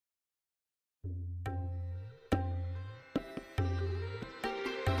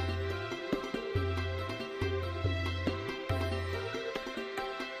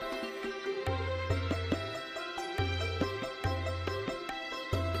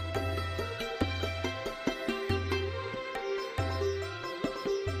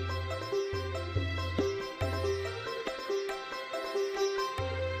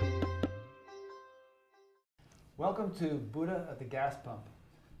Welcome to Buddha at the Gas Pump.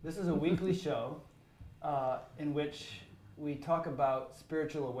 This is a weekly show in which we talk about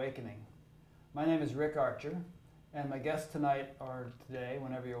spiritual awakening. My name is Rick Archer, and my guests tonight, or today,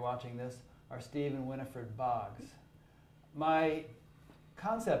 whenever you're watching this, are Steve and Winifred Boggs. My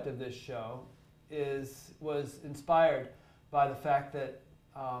concept of this show was inspired by the fact that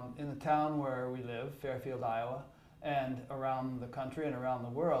in the town where we live, Fairfield, Iowa, and around the country and around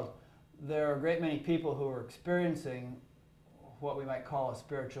the world, there are a great many people who are experiencing what we might call a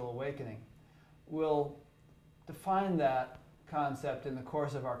spiritual awakening. We'll define that concept in the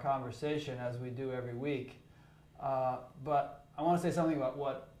course of our conversation as we do every week, but I want to say something about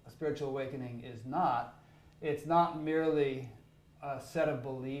what a spiritual awakening is not. It's not merely a set of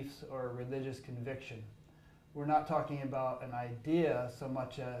beliefs or a religious conviction. We're not talking about an idea so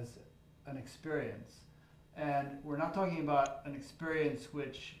much as an experience. And we're not talking about an experience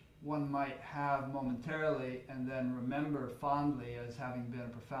which one might have momentarily and then remember fondly as having been a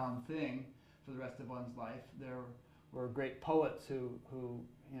profound thing for the rest of one's life. There were great poets who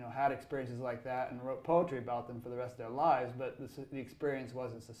had experiences like that and wrote poetry about them for the rest of their lives, but the experience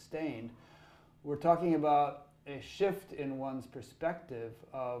wasn't sustained. We're talking about a shift in one's perspective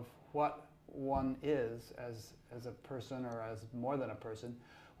of what one is as a person or as more than a person,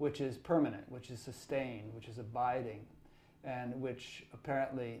 which is permanent, which is sustained, which is abiding, and which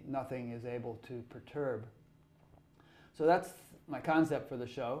apparently nothing is able to perturb. So that's my concept for the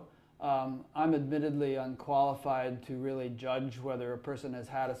show. I'm admittedly unqualified to really judge whether a person has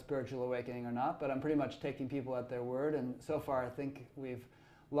had a spiritual awakening or not, but I'm pretty much taking people at their word, and so far I think we've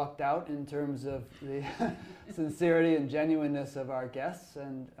lucked out in terms of the sincerity and genuineness of our guests,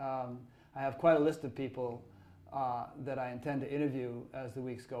 and I have quite a list of people that I intend to interview as the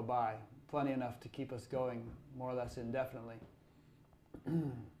weeks go by. Plenty enough to keep us going more or less indefinitely.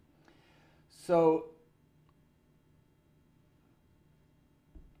 So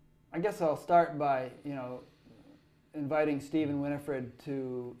I guess I'll start by inviting Steve and Winifred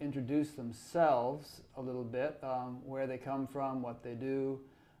to introduce themselves a little bit, where they come from, what they do,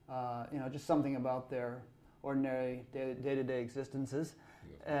 just something about their ordinary day-to-day existences,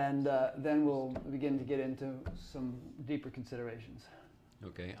 and then we'll begin to get into some deeper considerations.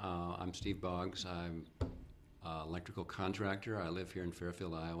 Okay, I'm Steve Boggs. I'm an electrical contractor. I live here in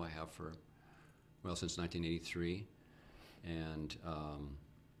Fairfield, Iowa. I have since 1983, and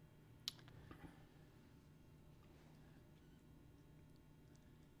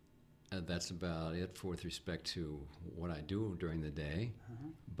that's about it with respect to what I do during the day.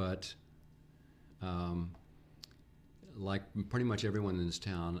 But like pretty much everyone in this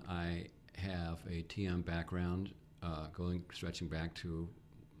town, I have a TM background, stretching back to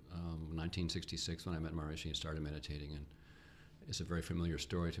 1966 when I met Maharishi and started meditating. And it's a very familiar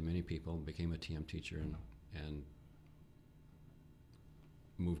story to many people. Became a TM teacher and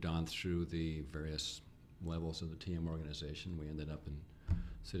moved on through the various levels of the TM organization. We ended up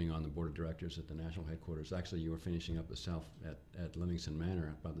sitting on the board of directors at the national headquarters. Actually, you were finishing up at Livingston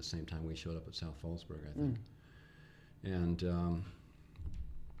Manor about the same time we showed up at South Fallsburg, I think. And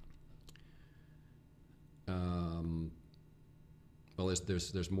well,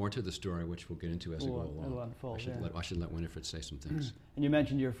 there's more to the story, which we'll get into as we go along. It'll unfold, I should let Winifred say some things. And you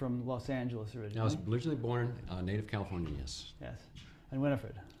mentioned you're from Los Angeles originally. I was originally born native Californian, yes. Yes. And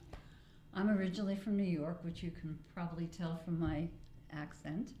Winifred? I'm originally from New York, which you can probably tell from my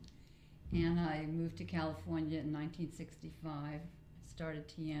accent. And I moved to California in 1965. I started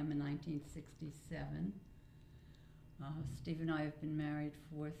TM in 1967. Steve and I have been married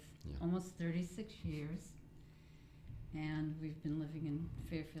for almost 36 years. And we've been living in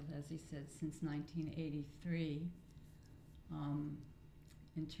Fairfield, as he said, since 1983.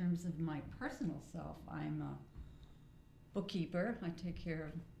 In terms of my personal self, I'm a bookkeeper. I take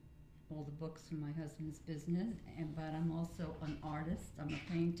care of all the books for my husband's business, but I'm also an artist. I'm a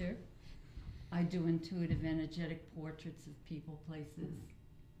painter. I do intuitive, energetic portraits of people, places,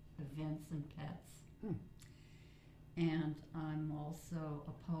 events, and pets. And I'm also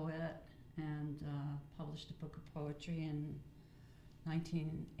a poet and published a book of poetry in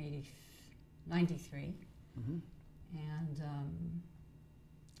 1993. And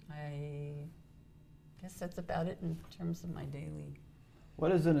I guess that's about it in terms of my daily.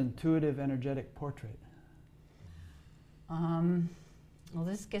 What is an intuitive, energetic portrait? Well,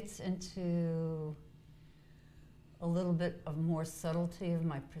 this gets into a little bit of more subtlety of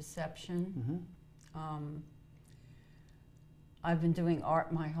my perception. I've been doing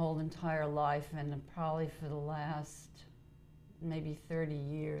art my whole entire life, and probably for the last maybe 30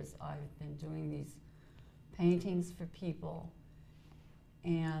 years, I've been doing these paintings for people.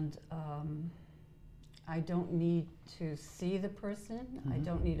 And I don't need to see the person. I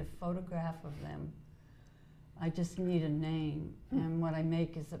don't need a photograph of them. I just need a name. And what I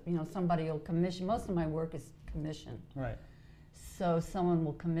make is, somebody will commission. Most of my work is commission. Right. So someone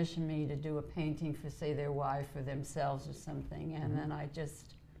will commission me to do a painting for, say, their wife or themselves or something, and then I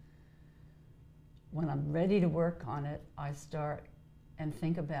just, when I'm ready to work on it, I start and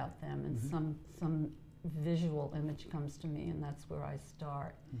think about them, and some visual image comes to me, and that's where I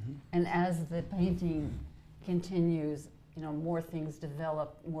start. And as the painting continues, more things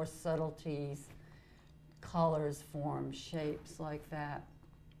develop, more subtleties, colors form, shapes like that.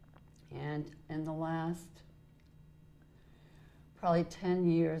 And in the last probably 10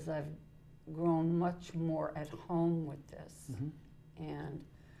 years, I've grown much more at home with this. And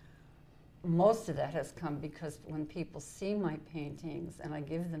most of that has come because when people see my paintings and I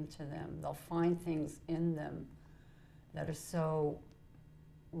give them to them, they'll find things in them that are so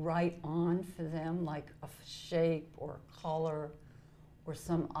right on for them, like a shape or a color or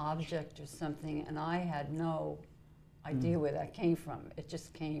some object or something, and I had no idea where that came from. It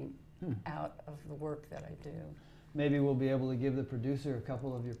just came out of the work that I do. Maybe we'll be able to give the producer a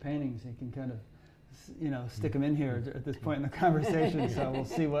couple of your paintings. He can kind of, stick them in here at this point in the conversation, so we'll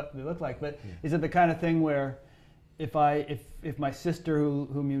see what they look like. But is it the kind of thing where if my sister,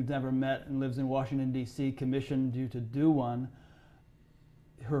 whom you've never met and lives in Washington, D.C., commissioned you to do one,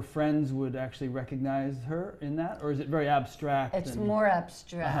 her friends would actually recognize her in that? Or is it very abstract? It's more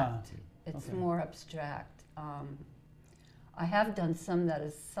abstract. It's more abstract. I have done some that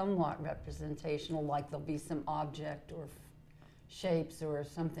is somewhat representational, like there'll be some object or shapes or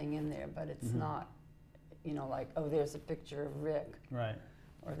something in there, but it's not, like, oh, there's a picture of Rick. Right.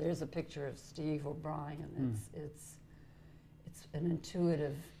 Or there's a picture of Steve O'Brien. It's an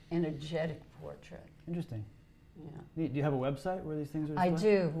intuitive, energetic portrait. Interesting. Yeah. Do you have a website where these things are I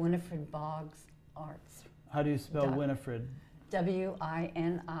displayed? do, Winifred Boggs Arts. How do you spell Winifred? Winifred,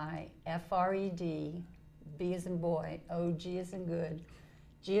 B as in boy, O-G as in good,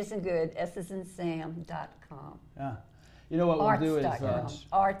 G as in good, S as in Sam.com. Yeah. You know what we'll do is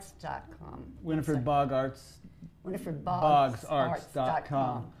Arts.com. Winifred Boggs Arts. Winifred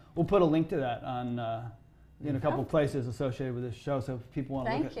BoggsArts.com. We'll put a link to that on in a couple places associated with this show, so if people want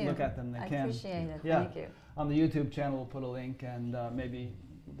to look at them, they can. I appreciate it. Yeah. Thank you. On the YouTube channel, we'll put a link, and maybe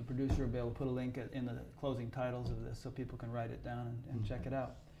the producer will be able to put a link in the closing titles of this so people can write it down and check it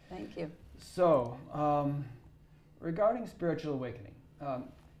out. Thank you. So, regarding spiritual awakening,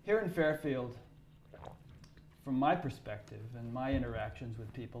 here in Fairfield, from my perspective and my interactions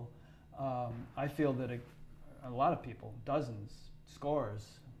with people, I feel that a lot of people, dozens,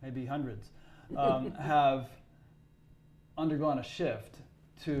 scores, maybe hundreds, have undergone a shift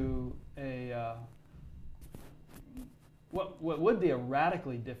to a what would be a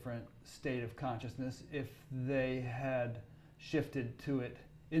radically different state of consciousness if they had shifted to it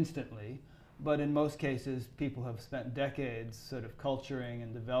instantly. But in most cases, people have spent decades sort of culturing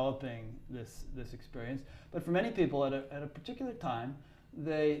and developing this experience. But for many people, at a particular time,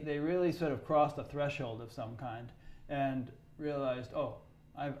 they really sort of crossed a threshold of some kind and realized, oh,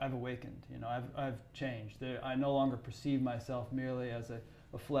 I've awakened. I've changed. I no longer perceive myself merely as a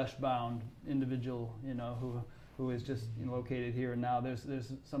flesh-bound individual, who is just located here and now.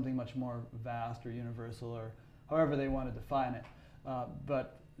 There's something much more vast or universal, or however they want to define it.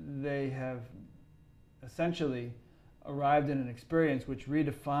 But they have essentially arrived in an experience which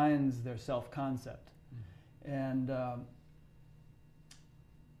redefines their self-concept. And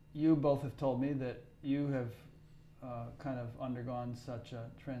you both have told me that you have kind of undergone such a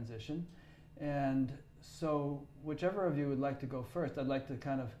transition. And so whichever of you would like to go first, I'd like to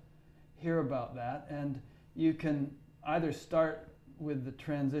kind of hear about that. And you can either start with the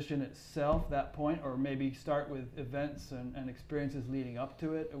transition itself, that point, or maybe start with events and experiences leading up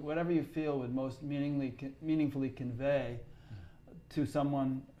to it, whatever you feel would most meaningfully convey to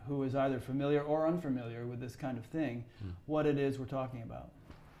someone who is either familiar or unfamiliar with this kind of thing, what it is we're talking about.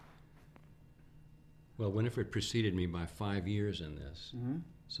 Well, Winifred preceded me by 5 years in this.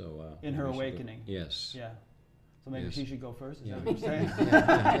 So in her awakening. Yes. Yeah. So maybe she should go first, is Yeah. that what you're saying?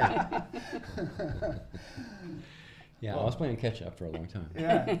 Yeah, I was playing catch up for a long time.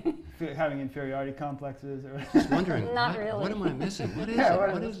 Yeah. Having inferiority complexes or Just wondering, Not really. what am I missing? What is it?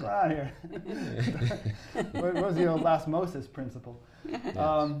 What is going on here? What was the old osmosis principle? Yes.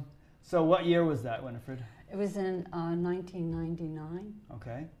 So what year was that, Winifred? It was in 1999.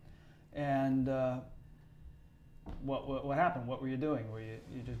 Okay. And what happened? What were you doing? Were you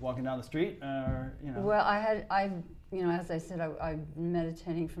just walking down the street, or Well, as I said, I've been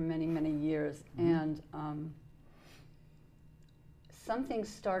meditating for many, many years, and something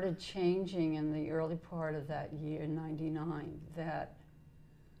started changing in the early part of that year, 99, that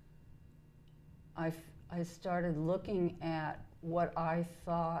I started looking at what I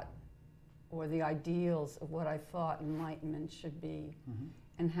thought, or the ideals of what I thought enlightenment should be,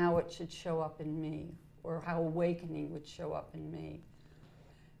 and how it should show up in me, or how awakening would show up in me.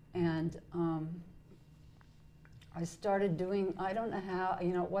 And I started doing, I don't know how,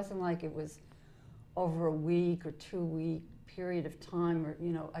 you know, it wasn't like it was over a week or 2 week period of time, or,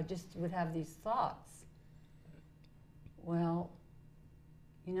 you know, I just would have these thoughts. Well,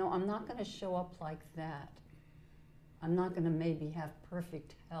 you know, I'm not going to show up like that. I'm not going to maybe have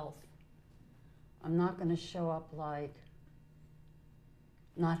perfect health. I'm not going to show up like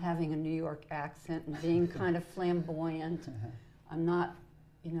not having a New York accent and being kind of flamboyant. I'm not,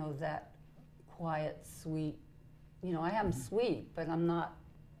 you know, that quiet, sweet. You know, I am sweet, but I'm not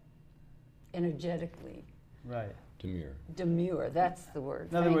energetically. Right. Demure. Demure, that's the word.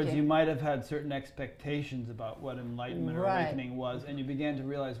 In other words, you might have had certain expectations about what enlightenment or Right. awakening was, and you began to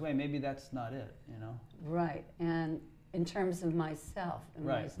realize, wait, maybe that's not it, you know? Right, and in terms of myself, and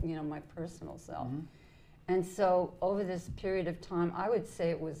Right. my, you know, my personal self. And so over this period of time, I would say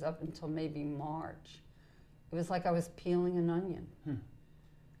it was up until maybe March. It was like I was peeling an onion.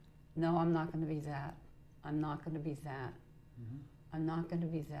 No, I'm not going to be that. I'm not going to be that. I'm not going to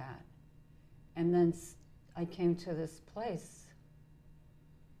be that. And then I came to this place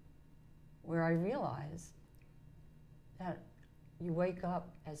where I realized that you wake up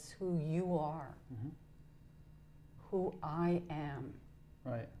as who you are, who I am.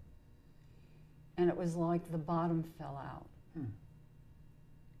 Right. And it was like the bottom fell out.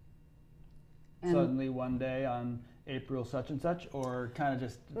 And Suddenly one day on April such and such, or kind of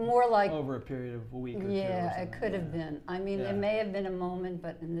just more like, over a period of a week or two? yeah, it could have been. I mean, Yeah. it may have been a moment,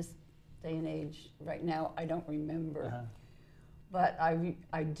 but in this day and age, right now, I don't remember. But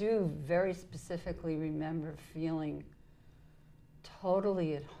I do very specifically remember feeling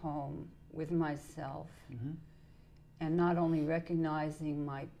totally at home with myself, and not only recognizing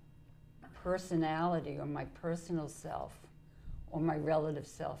my personality or my personal self, or my relative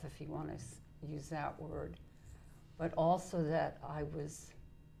self, if you want to use that word, but also that I was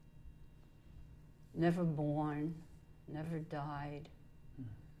never born, never died.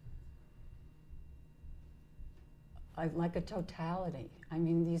 Like a totality. I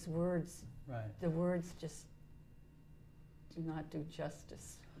mean, these words, the words just do not do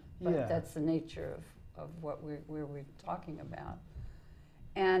justice. But that's the nature of what we're talking about.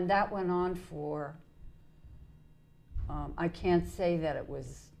 And that went on for, I can't say that it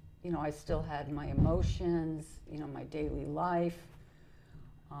was, you know, I still had my emotions, you know, my daily life.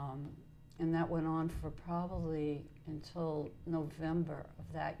 And that went on for probably until November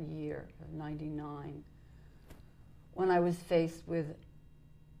of that year, of 99, when I was faced with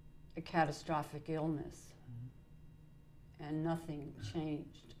a catastrophic illness. And nothing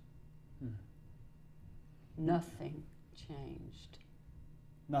changed. Nothing changed.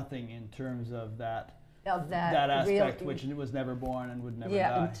 Nothing in terms of that That aspect which was never born and would never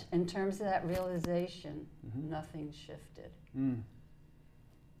die. In terms of that realization, nothing shifted.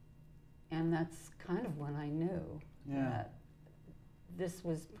 And that's kind of when I knew that this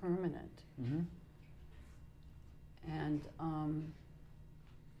was permanent. And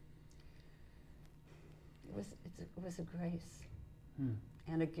it was a grace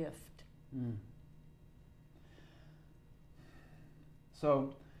and a gift.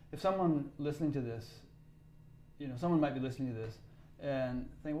 So if someone listening to this, you know, someone might be listening to this and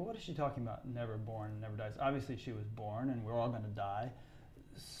think, well, what is she talking about? Never born, never dies. Obviously she was born and we're all going to die.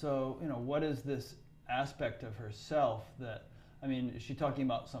 So, you know, what is this aspect of herself that, I mean, is she talking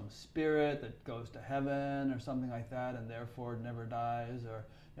about some spirit that goes to heaven or something like that and therefore never dies? Or,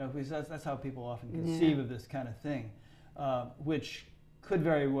 you know, because that's how people often conceive of this kind of thing, which could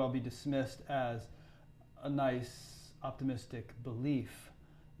very well be dismissed as a nice, optimistic belief,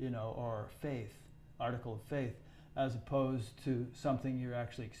 you know, or faith, article of faith, as opposed to something you're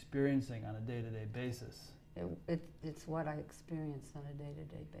actually experiencing on a day-to-day basis. It's what I experience on a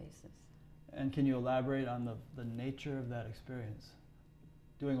day-to-day basis. And can you elaborate on the nature of that experience?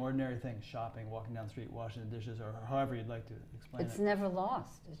 Doing ordinary things, shopping, walking down the street, washing the dishes, or however you'd like to explain it. It's never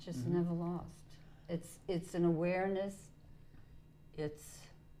lost. It's just never lost. It's an awareness. It's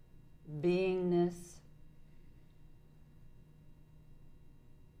beingness.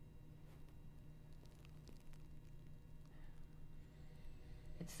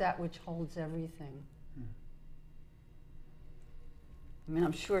 It's that which holds everything. I mean,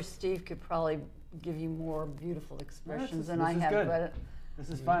 I'm sure Steve could probably give you more beautiful expressions than I have, good. but this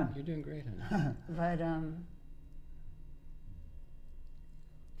is fun. You're doing great, honey. but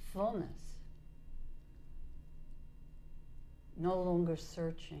fullness. No longer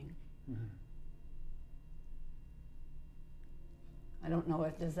searching. Mm-hmm. I don't know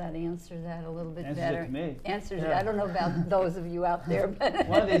if does that answer that a little bit Answers better. it to me. Answers it. Yeah. I don't know about those of you out there, but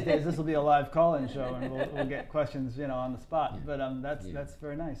One of these days, this will be a live call-in show, and we'll get questions, on the spot. Yeah. But that's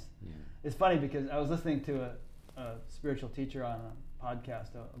very nice. Yeah. It's funny because I was listening to a spiritual teacher on a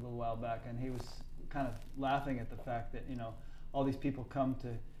podcast a little while back, and he was kind of laughing at the fact that all these people come to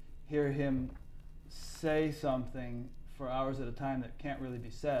hear him say something for hours at a time that can't really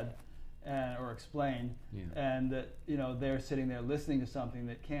be said or explained, Yeah. and that they're sitting there listening to something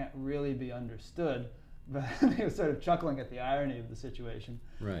that can't really be understood. But he was sort of chuckling at the irony of the situation.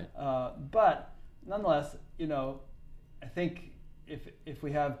 Right. But nonetheless, I think if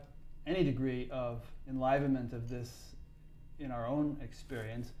we have any degree of enlivenment of this in our own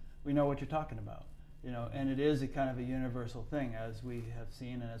experience, we know what you're talking about. And it is a kind of a universal thing, as we have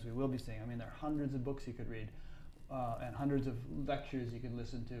seen and as we will be seeing. I mean, there are hundreds of books you could read and hundreds of lectures you could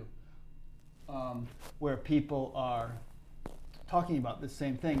listen to where people are talking about the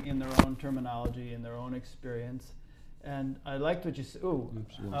same thing in their own terminology, in their own experience. And I liked what you said.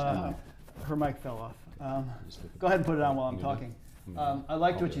 Her mic fell off. Go ahead and put it on while I'm talking. I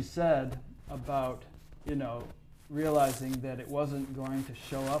liked what you said about, realizing that it wasn't going to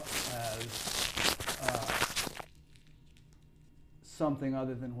show up as something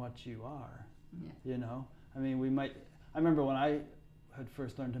other than what you are. Yeah. I mean, I remember when I had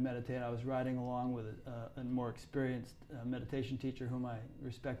first learned to meditate, I was riding along with a more experienced meditation teacher whom I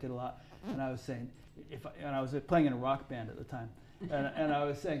respected a lot, and I was saying, and I was playing in a rock band at the time, and I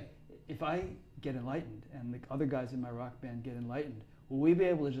was saying, if I get enlightened and the other guys in my rock band get enlightened, will we be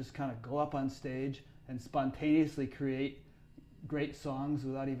able to just kind of go up on stage and spontaneously create great songs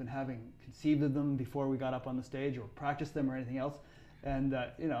without even having conceived of them before we got up on the stage or practiced them or anything else? And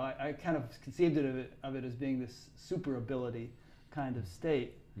I kind of conceived of it as being this super ability kind of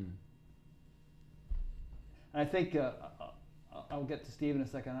state. And I think I'll get to Steve in a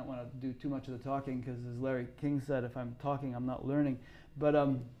second. I don't want to do too much of the talking because, as Larry King said, if I'm talking, I'm not learning. But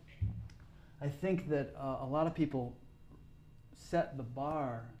I think that a lot of people set the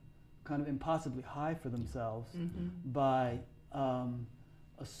bar kind of impossibly high for themselves by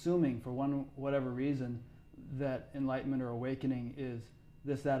assuming, for whatever reason, that enlightenment or awakening is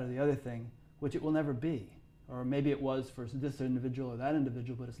this, that, or the other thing, which it will never be. Or maybe it was for this individual or that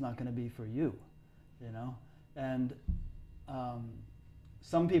individual, but it's not going to be for you, And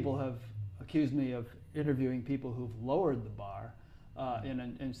some people have accused me of interviewing people who've lowered the bar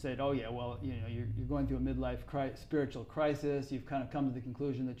and said, oh yeah, well, you're going through a midlife spiritual crisis. You've kind of come to the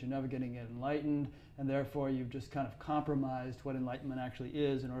conclusion that you're never going to get enlightened, and therefore you've just kind of compromised what enlightenment actually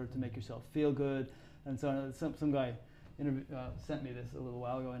is in order to make yourself feel good. And so some guy sent me this a little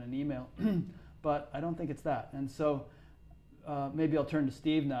while ago in an email. But I don't think it's that. And so maybe I'll turn to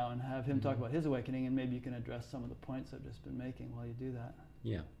Steve now and have him talk about his awakening, and maybe you can address some of the points I've just been making while you do that.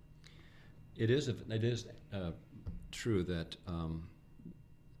 Yeah. It is true that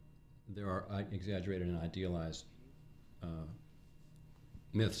there are exaggerated and idealized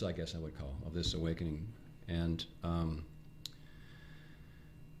myths, I guess I would call, of this awakening. And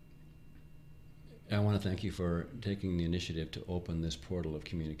I want to thank you for taking the initiative to open this portal of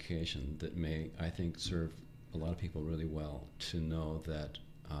communication that may, I think, serve a lot of people really well to know that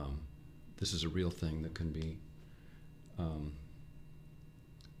this is a real thing that can be,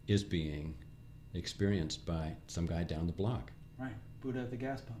 is being experienced by some guy down the block. Right, Buddha at the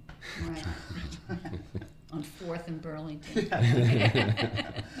gas pump. Right. On 4th and Burlington.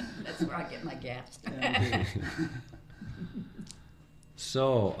 That's where I get my gas. Yeah,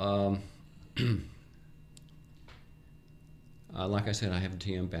 So, like I said, I have a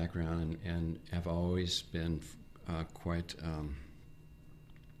TM background and have always been quite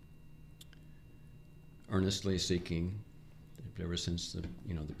earnestly seeking ever since the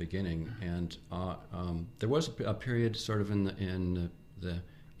beginning. And there was a period sort of in the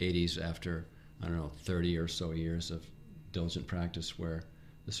 80s after 30 or so years of diligent practice where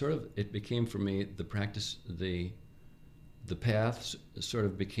it became for me the practice, the path sort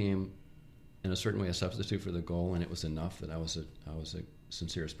of became in a certain way a substitute for the goal, and it was enough that I was a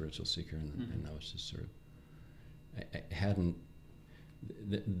sincere spiritual seeker, and I was just sort of, I hadn't,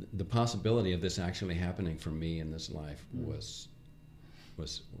 the possibility of this actually happening for me in this life was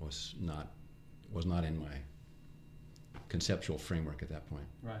not in my conceptual framework at that point.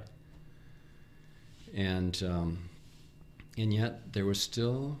 Right. And yet there was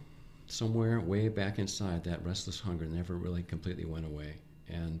still somewhere way back inside that restless hunger never really completely went away.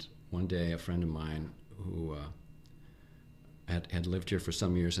 And one day a friend of mine who had lived here for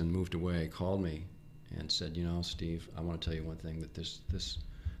some years and moved away, called me and said, you know, Steve, I want to tell you one thing, that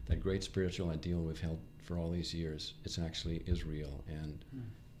that great spiritual ideal we've held for all these years, it's actually is real, and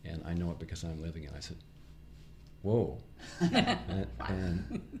I know it because I'm living it. I said, whoa.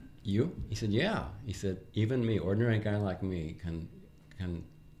 and you? He said, yeah. He said, even me, ordinary guy like me, can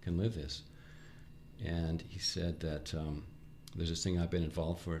live this. And he said that there's this thing I've been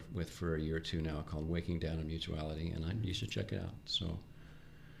involved with for a year or two now called Waking Down to Mutuality, and you should check it out. So,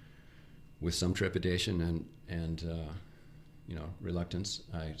 with some trepidation and reluctance,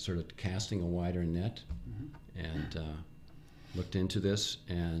 I started casting a wider net, and looked into this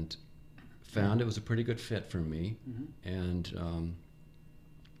and found it was a pretty good fit for me. And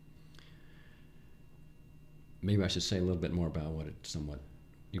maybe I should say a little bit more about what it somewhat.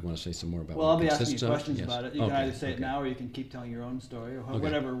 You want to say some more about well, what I'll be it asking you consists of? questions Yes. about it. You can either say it now, or you can keep telling your own story, or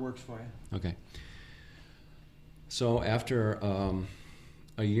whatever works for you. Okay. So after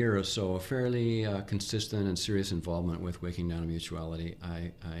a year or so, a fairly consistent and serious involvement with Waking Down to Mutuality,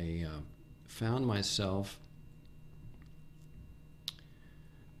 I found myself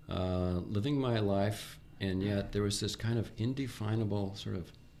living my life, and yet there was this kind of indefinable sort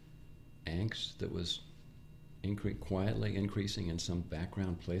of angst that was quietly increasing in some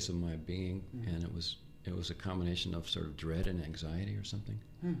background place of my being, and it was a combination of sort of dread and anxiety or something.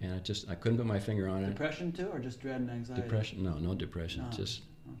 And I couldn't put my finger on it. Depression too, or just dread and anxiety? Depression? No depression. Just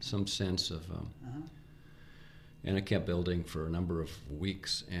some sense of, and it kept building for a number of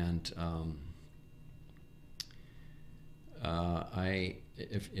weeks, and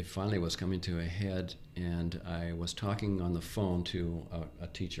it finally was coming to a head, and I was talking on the phone to a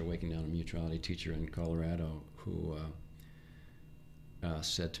teacher, Waking Down to Mutuality teacher in Colorado, who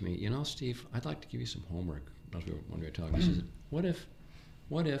said to me, you know, Steve, I'd like to give you some homework. When we were talking, she said, what if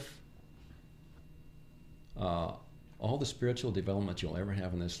all the spiritual development you'll ever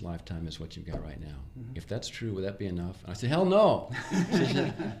have in this lifetime is what you've got right now? If that's true, would that be enough? And I said, hell no. She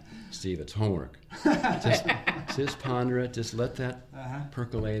said, Steve, it's homework. Just ponder it. Just let that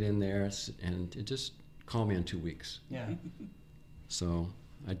percolate in there, and just call me in 2 weeks. Yeah. So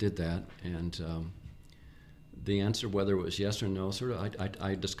I did that, and the answer, whether it was yes or no, sort of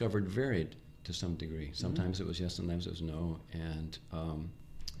I discovered varied to some degree. Sometimes it was yes, sometimes it was no. And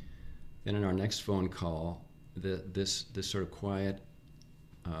then in our next phone call, this sort of quiet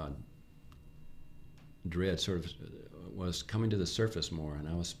dread sort of was coming to the surface more, and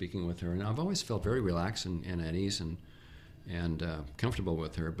I was speaking with her, and I've always felt very relaxed and at ease and comfortable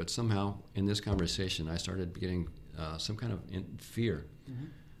with her, but somehow in this conversation I started getting some kind of fear.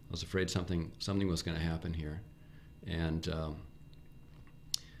 I was afraid something was going to happen here, and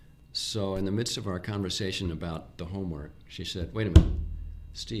so in the midst of our conversation about the homework, she said, wait a minute,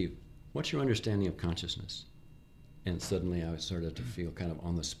 Steve, what's your understanding of consciousness? And suddenly I started to feel kind of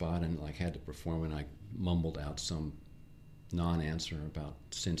on the spot and like had to perform, and I mumbled out some non-answer about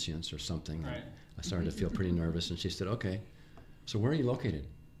sentience or something. Right. I started to feel pretty nervous, and she said, okay, so where are you located?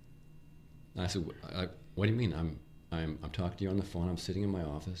 And I said, what do you mean? I'm talking to you on the phone, I'm sitting in my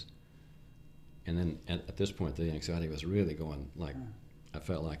office. And then at this point the anxiety was really going, like, I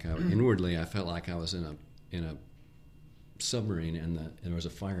felt like inwardly I felt like I was in a submarine, and there was a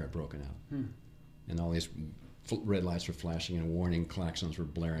fire had broken out. And all these red lights were flashing and warning klaxons were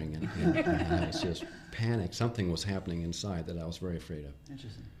blaring, and I was just panicked. Something was happening inside that I was very afraid of.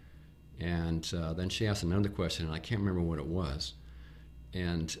 Interesting. And then she asked another question, and I can't remember what it was.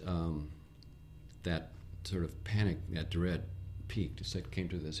 And that sort of panic, that dread peaked. It came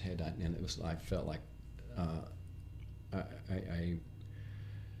to this head, and it was. I felt like I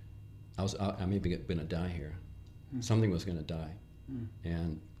may be going to die here. Something was going to die,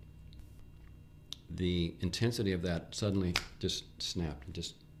 and the intensity of that suddenly just snapped. It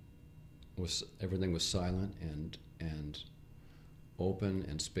just was, everything was silent and open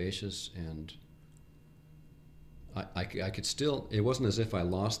and spacious, and I could still. It wasn't as if I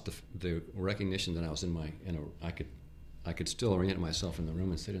lost the recognition that I was I could still orient myself in the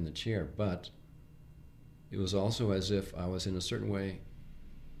room and sit in the chair, but it was also as if I was in a certain way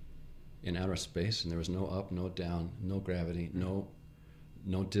in outer space, and there was no up, no down, no gravity, no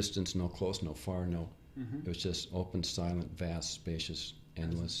distance, no close, no far, no. It was just open, silent, vast, spacious,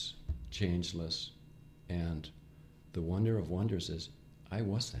 endless, changeless, and the wonder of wonders is I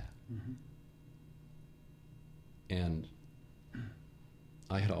was that. And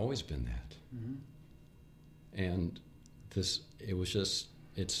I had always been that. And it was just,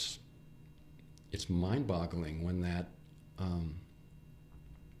 it's mind-boggling when that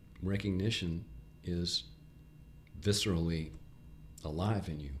recognition is viscerally alive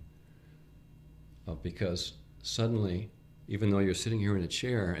in you, because suddenly even though you're sitting here in a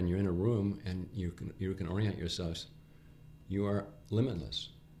chair and you're in a room and you can orient yourselves, you are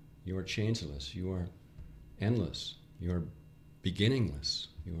limitless, you are changeless, you are endless, you are beginningless,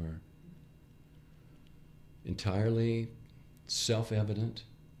 you are entirely self-evident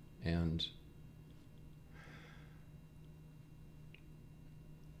and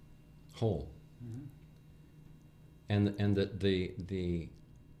whole. Mm-hmm. And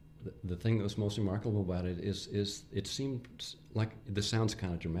the thing that was most remarkable about it is it seemed like, this sounds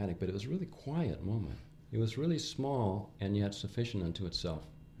kind of dramatic, but it was a really quiet moment. It was really small and yet sufficient unto itself.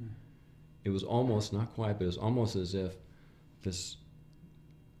 Mm. It was almost, not quiet, but it was almost as if this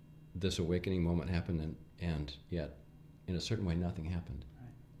awakening moment happened and yet in a certain way nothing happened.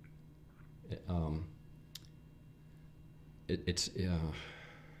 Right.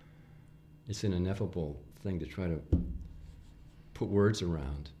 It's an ineffable thing to try to put words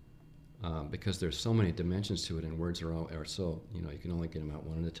around. Because there's so many dimensions to it, and words are so, you can only get them out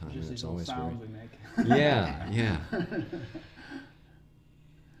one at a time. Just and these it's always sounds very, we make. yeah.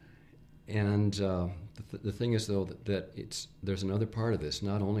 And the thing is, though, that there's another part of this.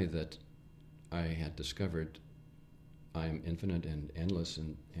 Not only that I had discovered I am infinite and endless,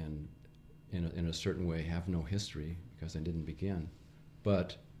 and in a certain way have no history because I didn't begin,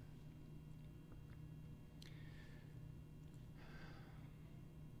 but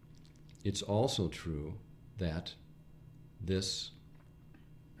it's also true that this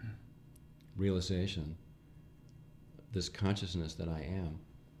realization, this consciousness that I am,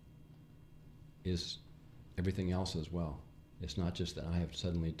 is everything else as well. It's not just that I have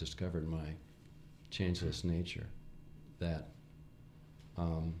suddenly discovered my changeless nature, that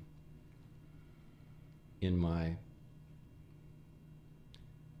in my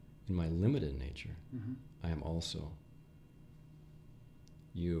limited nature, mm-hmm. I am also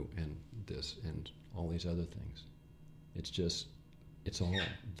you and this and all these other things. It's all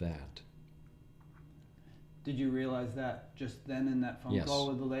that. Did you realize that just then in that phone Yes. call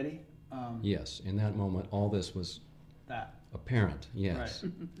with the lady? Yes, in that moment, all this was that apparent. Yes,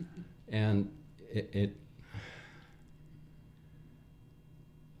 right. And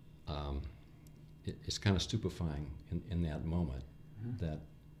it's kind of stupefying in that moment, mm-hmm. that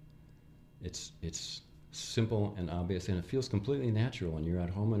it's simple and obvious, and it feels completely natural, and you're at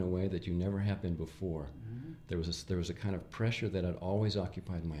home in a way that you never have been before. Mm-hmm. There was a kind of pressure that had always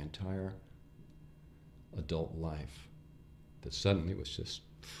occupied my entire adult life that suddenly was just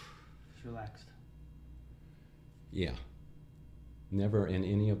relaxed. Yeah. Never in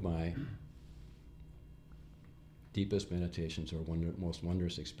any of my deepest meditations or most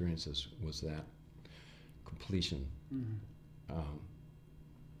wondrous experiences was that completion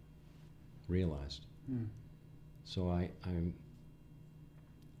realized. Mm. So I'm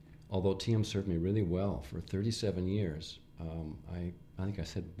although TM served me really well for 37 years, I think I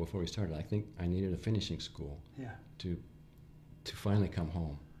said before we started, I think I needed a finishing school to finally come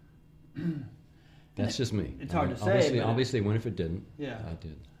home. That's just me. It's hard to say. Obviously, Winifred didn't. Yeah. I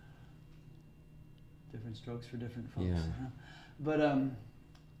did. Different strokes for different folks. Yeah. Huh? But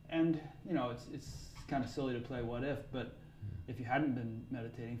and it's kind of silly to play what if, but if you hadn't been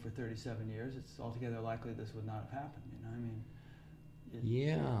meditating for 37 years, it's altogether likely this would not have happened. I mean.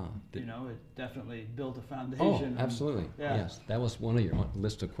 It definitely built a foundation. Oh, absolutely. Yes, that was one of your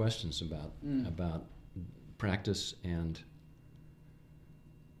list of questions about practice, and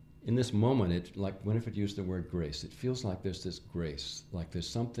in this moment, it, like Winifred used the word grace. It feels like there's this grace, like there's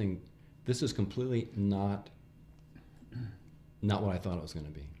something. This is completely not what I thought it was going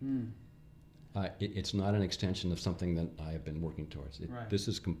to be. It's not an extension of something that I have been working towards. Right. This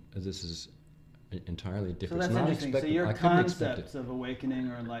is entirely different. So that's interesting. So your I couldn't expect concepts of awakening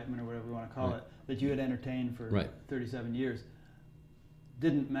or enlightenment or whatever you want to call it, that you had entertained for 37 years,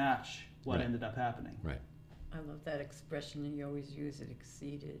 didn't match what ended up happening. Right. I love that expression, and you always use it,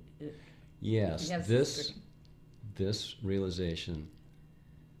 exceeded. Yes, this realization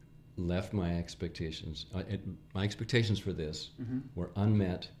left my expectations. My expectations for this were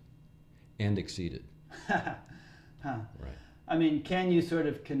unmet and exceeded. Huh. Right. I mean, can you sort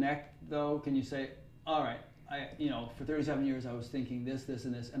of connect, though? Can you say, all right, for 37 years I was thinking this, this,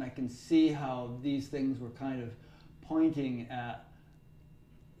 and this, and I can see how these things were kind of pointing at,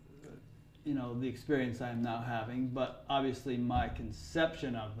 the experience I'm now having, but obviously my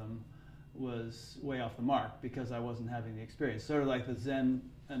conception of them was way off the mark because I wasn't having the experience. Sort of like the Zen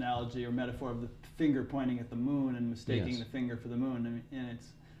analogy or metaphor of the finger pointing at the moon and mistaking the finger for the moon. And it's...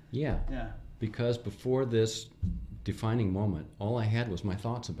 Yeah. Because before this defining moment, all I had was my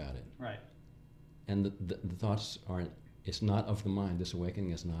thoughts about it. Right. And the thoughts aren't, it's not of the mind. This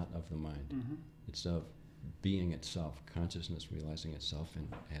awakening is not of the mind. Mm-hmm. It's of being itself, consciousness realizing itself and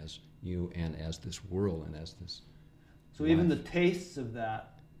as you and as this world and as this So life. even the tastes of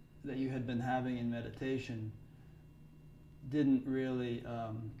that you had been having in meditation didn't really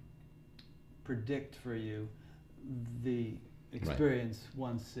predict for you the experience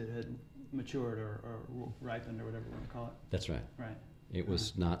once it had matured or ripened or whatever you want to call it. That's right. Right. It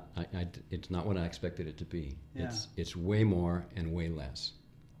was not. It's not what I expected it to be. Yeah. It's way more and way less.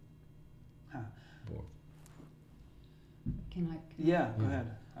 Huh. Both. Can I? Yeah, go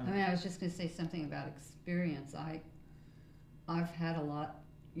ahead. I mean, I was just going to say something about experience. I've had a lot,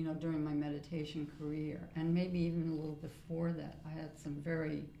 during my meditation career, and maybe even a little before that. I had some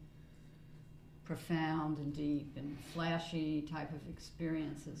very profound and deep and flashy type of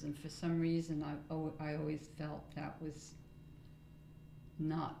experiences, and for some reason, I always felt that was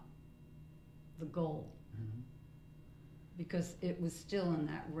not the goal, because it was still in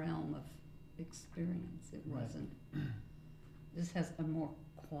that realm of experience. It Right. wasn't. This has a more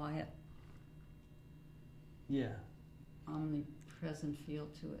quiet, omnipresent feel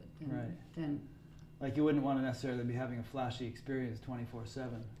to it than Like you wouldn't want to necessarily be having a flashy experience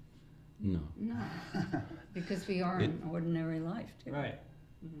 24/7. No. no, because we are in ordinary life too. Right.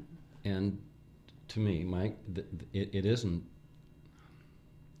 Mhm. And to me, Mike, it isn't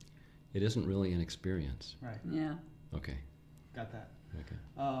really an experience. Right. Yeah. Okay. Got that. Okay.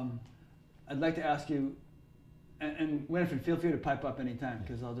 I'd like to ask you, and Winifred, feel free to pipe up anytime,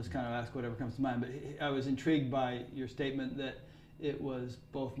 because I'll just kind of ask whatever comes to mind. But I was intrigued by your statement that it was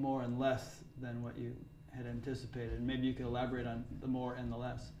both more and less than what you had anticipated. And maybe you could elaborate on the more and the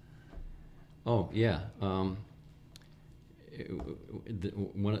less. Oh yeah.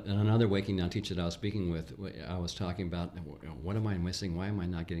 Another Waking Now teacher that I was speaking with, I was talking about what am I missing? Why am I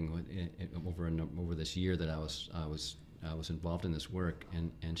not getting over this year that I was involved in this work?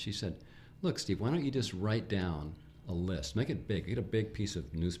 And she said, "Look, Steve, why don't you just write down a list? Make it big. Get a big piece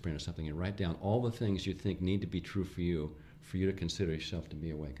of newsprint or something, and write down all the things you think need to be true for you to consider yourself to be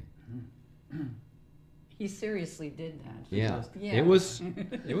awakened." He seriously did that. Yeah. Yeah. It was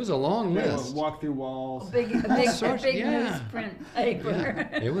a long Yeah, list. walk through walls. A big sorts, yeah. newsprint paper.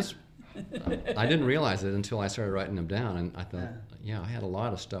 It was. I didn't realize it until I started writing them down, and I thought, I had a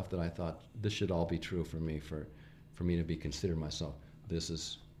lot of stuff that I thought this should all be true for me, for me to be considered myself. This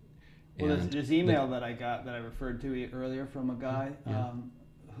is. Well, there's email that I got that I referred to earlier from a guy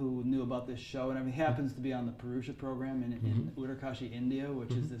who knew about this show, and he happens to be on the Purusha program in Uttarkashi, India,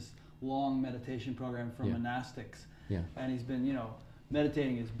 which is this long meditation program for monastics. Yeah. And he's been,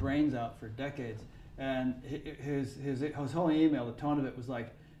 meditating his brains out for decades. And his whole email, the tone of it was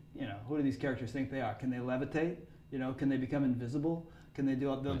like, who do these characters think they are? Can they levitate? Can they become invisible? Can they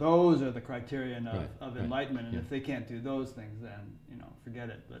do those are the criterion of enlightenment, and if they can't do those things, then forget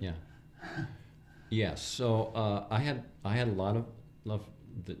it. But Yes. So I had a lot of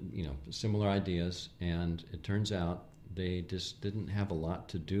similar ideas, and it turns out they just didn't have a lot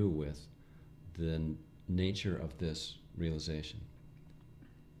to do with the nature of this realization,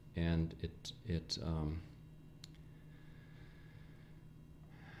 and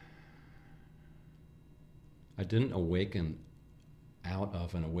I didn't awaken out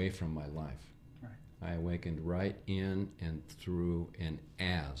of and away from my life. Right. I awakened right in and through and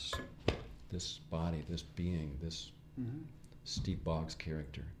as this body, this being, this Steve Boggs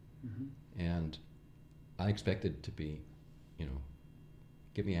character. And I expected to be,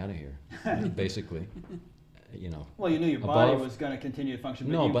 get me out of here, basically. Well, you knew your body above, was going to continue to function,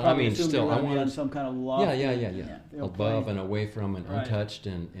 but no, you but probably I mean, assumed still, you were I gonna be wanted on some kind of lofty, above and away from and Right. untouched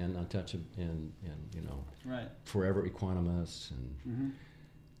and untouchable and right. forever equanimous and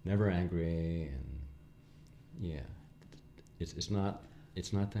never angry and it's not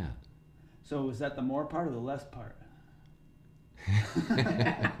that. So was that the more part or the less part?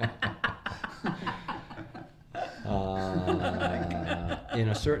 In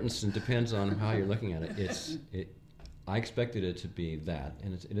a certain sense, it depends on how you're looking at it. I expected it to be that,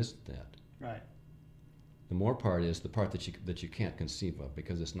 and it isn't that. Right. The more part is the part that you can't conceive of,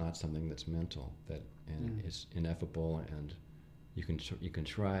 because it's not something that's mental, and it's ineffable, and you can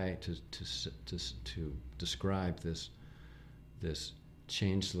try to describe this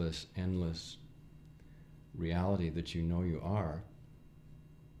changeless, endless reality that you are,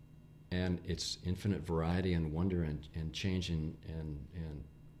 and its infinite variety and wonder and change in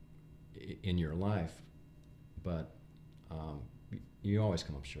your life, but you always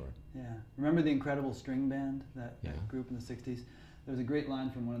come up short. Yeah. Remember the Incredible String Band, that group in the 60s? There was a great line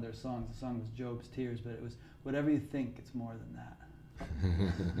from one of their songs. The song was Job's Tears, but it was, whatever you think, it's more than that.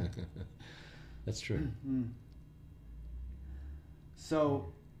 That's true.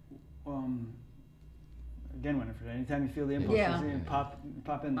 So, again, Winifred, anytime you feel the impulse, Yeah.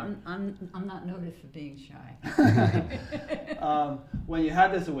 pop in there. I'm not noted for being shy. When you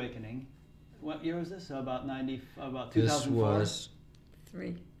had this awakening, what year was this? So about 2004? This was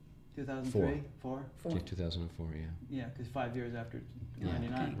 2003? Four? 2004, yeah. Yeah, because 5 years after Yeah.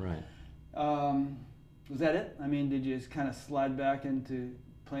 99. Right. Was that it? I mean, did you just kind of slide back into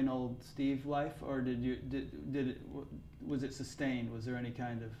plain old Steve life, or was it sustained? Was there any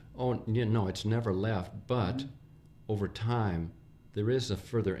kind of... Oh, yeah, no, it's never left, but over time, there is a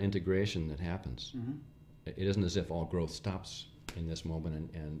further integration that happens. It isn't as if all growth stops in this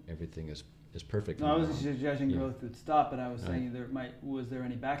moment and everything is perfect. No, I wasn't suggesting growth would stop, but I was saying was there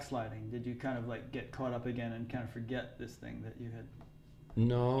any backsliding? Did you kind of like get caught up again and kind of forget this thing that you had?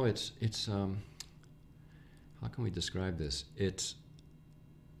 No, it's how can we describe this? It's,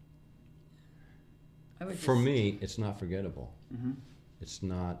 for me, it's not forgettable. It's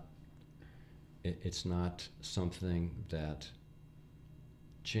not something that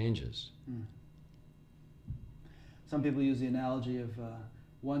changes. Some people use the analogy of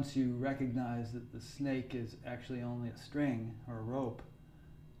once you recognize that the snake is actually only a string or a rope,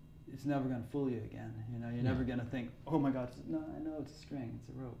 it's never going to fool you again. You know, you're never going to think, oh my God, no, I know it's a string, it's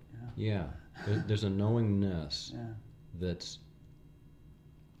a rope. You know? Yeah, there's a knowingness that's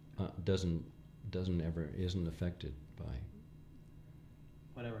isn't affected by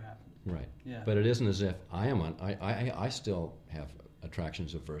whatever happens. Right. Yeah. But it isn't as if I still have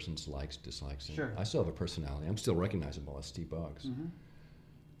attractions, aversions, likes, dislikes. And Sure. I still have a personality. I'm still recognizable as Steve Boggs.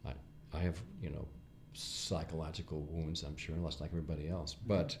 I have, psychological wounds, I'm sure, less like everybody else.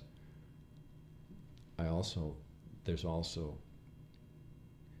 But there's also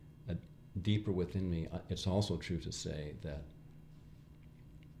a deeper within me. It's also true to say that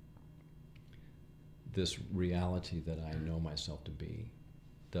this reality that I know myself to be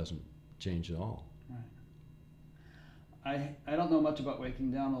doesn't change at all. Right. I don't know much about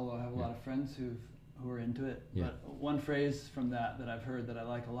waking down, although I have a lot of friends who are into it. Yeah. But one phrase from that I've heard that I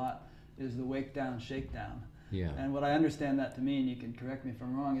like a lot is the wake down, shake down. Yeah. And what I understand that to mean, you can correct me if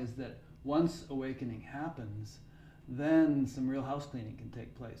I'm wrong, is that once awakening happens, then some real house cleaning can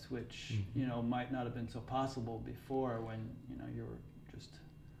take place, which might not have been so possible before when you were just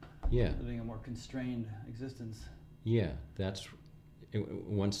living a more constrained existence. Yeah,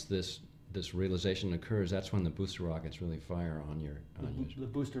 once this realization occurs, that's when the booster rockets really fire on The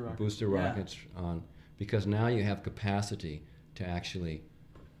booster rockets. Booster rockets on, because now you have capacity to actually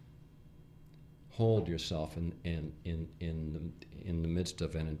hold yourself in the midst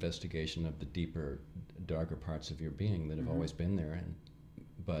of an investigation of the deeper, darker parts of your being that have always been there,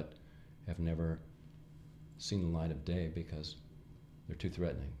 but have never seen the light of day because they're too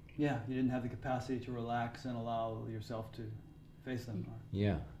threatening. Yeah, you didn't have the capacity to relax and allow yourself to face them.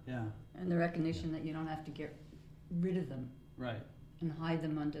 Yeah. And the recognition that you don't have to get rid of them. Right. And hide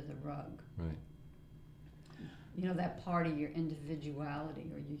them under the rug. Right. That part of your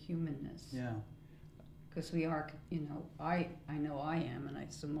individuality or your humanness. Yeah. Because we are, I know I am,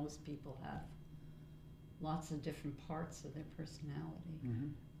 and so most people have lots of different parts of their personality.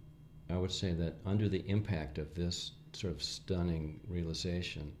 I would say that under the impact of this sort of stunning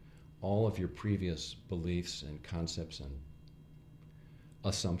realization, all of your previous beliefs and concepts and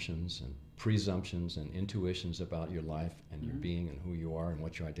assumptions and presumptions and intuitions about your life and your being and who you are and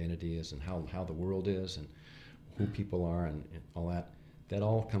what your identity is and how the world is and who people are and all that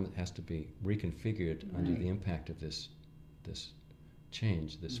all has to be reconfigured under the impact of this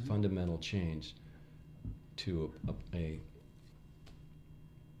change, this fundamental change to a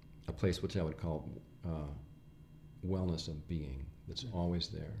place which I would call wellness of being that's always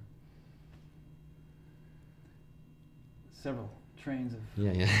there. Several trains of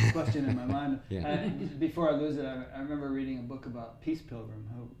question in my mind. Before I lose it, I remember reading a book about Peace Pilgrim,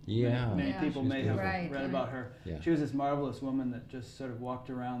 who many people may have read about her. Yeah. She was this marvelous woman that just sort of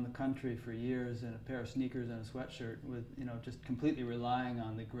walked around the country for years in a pair of sneakers and a sweatshirt with, just completely relying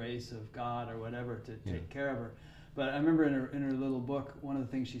on the grace of God or whatever to take care of her. But I remember in her little book, one of the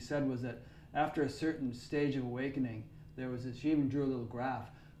things she said was that after a certain stage of awakening, she even drew a little graph,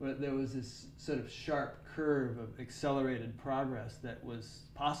 but there was this sort of sharp curve of accelerated progress that was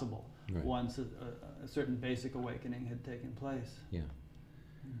possible once a certain basic awakening had taken place. Yeah,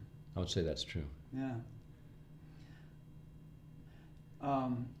 I would say that's true. Yeah.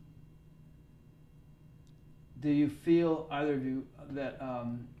 Do you feel, either of you, that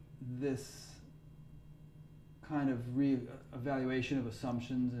this kind of re-evaluation of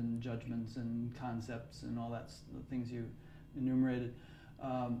assumptions and judgments and concepts and all that, the things you enumerated,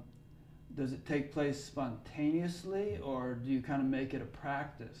 does it take place spontaneously, or do you kind of make it a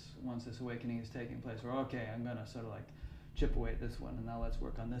practice once this awakening is taking place? Or, okay, I'm going to sort of like chip away at this one, and now let's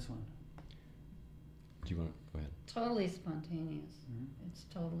work on this one. Do you want to go ahead? Totally spontaneous. Mhm. It's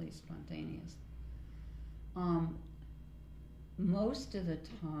totally spontaneous. Most of the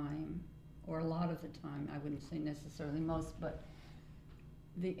time, or a lot of the time, I wouldn't say necessarily most, but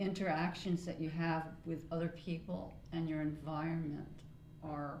the interactions that you have with other people and your environment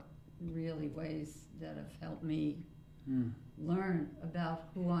are really ways that have helped me Mm. learn about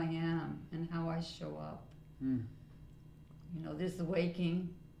who I am and how I show up. Mm. You know, there's the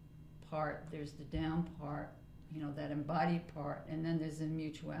waking part, there's the down part, you know, that embodied part, and then there's the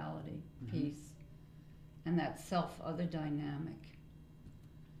mutuality piece. And that self-other dynamic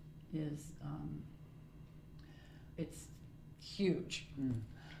is, it's huge. Mm.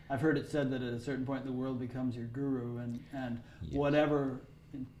 I've heard it said that at a certain point the world becomes your guru, and Yes. whatever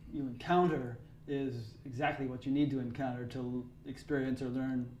you encounter is exactly what you need to encounter to experience or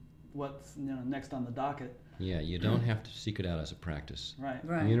learn what's next on the docket. Yeah, you don't have to seek it out as a practice. Right.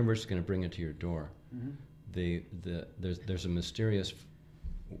 Right. The universe is going to bring it to your door. Mm-hmm. There's a mysterious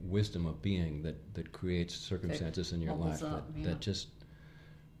wisdom of being that creates circumstances in your life bubbles up, that just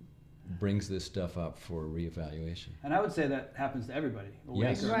brings this stuff up for reevaluation. And I would say that happens to everybody, awake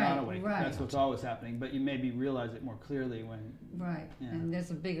Yes. or Right, not awake. right. That's what's always happening, but you maybe realize it more clearly when. Right, Yeah. and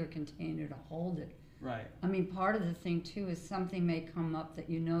there's a bigger container to hold it. Right. I mean, part of the thing too is something may come up that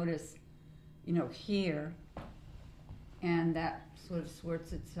you notice, you know, here, and that sort of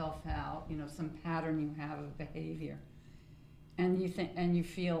sorts itself out, you know, some pattern you have of behavior. And you think, and you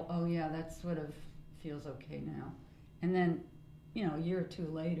feel, oh yeah, that sort of feels okay now. And then, you know, a year or two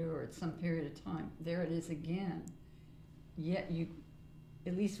later, or at some period of time, there it is again. Yet you,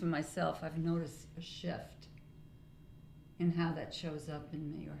 at least for myself, I've noticed a shift in how that shows up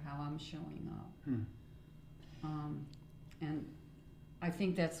in me or how I'm showing up. Hmm. And I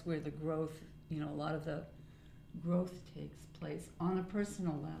think that's where the growth, you know, a lot of the growth takes place on a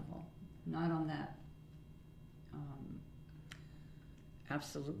personal level, not on that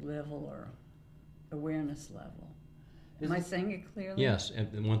absolute level or awareness level. Am I saying it clearly? Yes,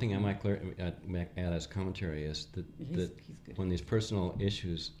 and one thing I might add as commentary is that He's good. when these personal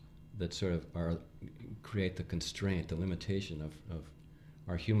issues that sort of create the constraint, the limitation of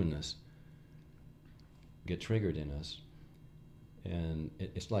our humanness get triggered in us, and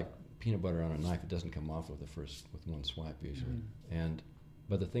it's like peanut butter on a knife. It doesn't come off with one swipe usually.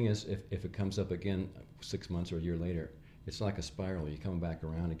 But the thing is, if it comes up again 6 months or a year later, it's like a spiral. You come back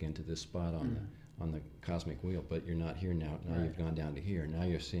around again to this spot on the cosmic wheel, but you're not here now. Now you've gone down to here. Now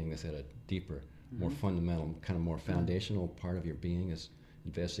you're seeing this at a deeper, more fundamental, kind of more foundational part of your being is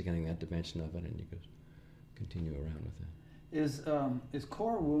investigating that dimension of it, and you could continue around with that. Is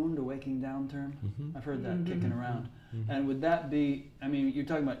core wound a waking down term? Mhm. I've heard that kicking around. And would that be, I mean, you're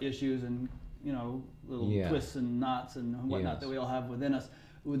talking about issues and, you know, little Yeah. twists and knots and whatnot Yes. that we all have within us.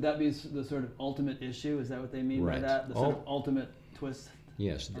 Would that be the sort of ultimate issue? Is that what they mean by Right. that? The sort of ultimate twist?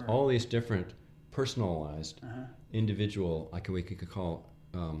 Yes, Or- all these different personalized, Uh-huh. individual, we could call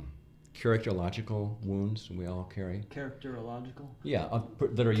characterological wounds we all carry. Characterological? Yeah,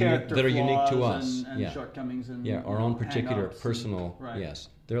 that are unique, Character that are unique to flaws us. and yeah, shortcomings and yeah, our own particular hang-ups and- personal. right. Yes,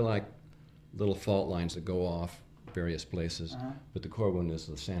 they're like little fault lines that go off various places. Uh-huh. But the core wound is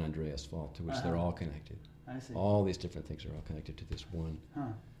the San Andreas fault, to which they're Uh-huh. all connected. I see. All these different things are all connected to this one.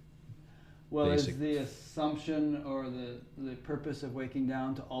 Huh. Well, Basic. is the assumption or the purpose of waking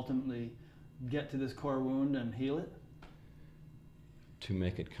down to ultimately get to this core wound and heal it? To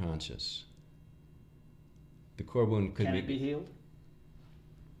make it conscious. The core wound could Can it be healed?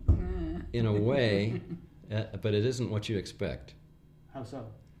 in a way, but it isn't what you expect. How so?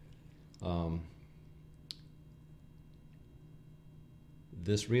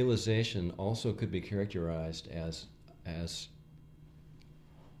 This realization also could be characterized as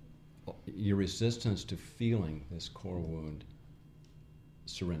your resistance to feeling this core wound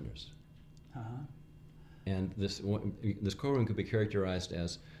surrenders. Uh-huh. And this core wound could be characterized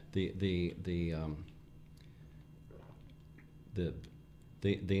as the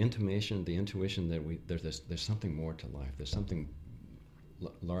intimation, the intuition that there's something more to life. There's something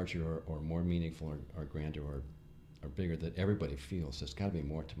larger or more meaningful or grander or bigger that everybody feels. There's got to be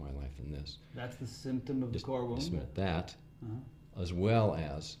more to my life than this. That's the symptom of the core wound? Just a minute. That, Uh-huh. as well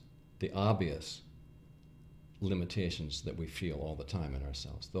as the obvious limitations that we feel all the time in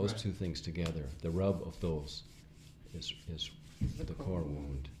ourselves. Those Right. two things together, the rub of those is the core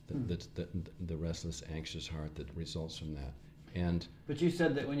wound, the restless, anxious heart that results from that. And But you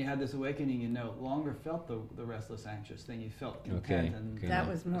said that when you had this awakening, you no longer felt the restless, anxious thing. You felt content and okay. That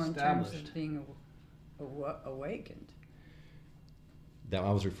was more in terms established. of being awakened. that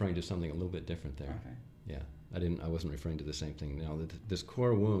I was referring to something a little bit different there. Okay. Yeah, I wasn't referring to the same thing. Now, this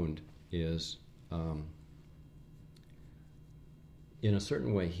core wound is in a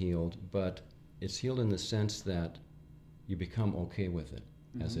certain way healed, but it's healed in the sense that you become okay with it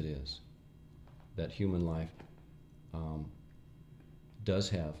as it is. That human life does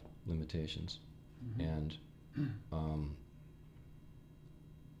have limitations, and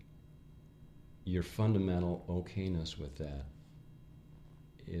your fundamental okayness with that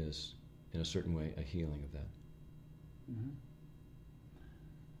is, in a certain way, a healing of that.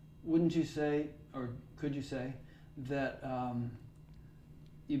 Wouldn't you say, or could you say, that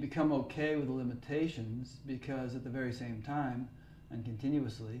you become okay with the limitations because at the very same time and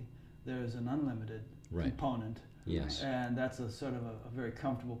continuously there's an unlimited component? Yes. And that's a sort of a very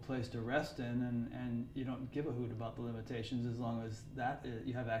comfortable place to rest in, and you don't give a hoot about the limitations as long as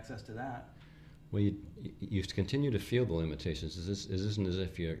you have access to that. Well, you continue to feel the limitations. It isn't as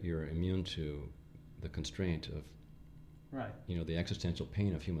if you're immune to the constraint of, right, the existential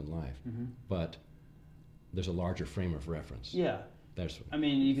pain of human life, but there's a larger frame of reference. Yeah. I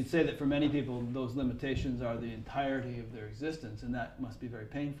mean, you could say that for many people, those limitations are the entirety of their existence, and that must be very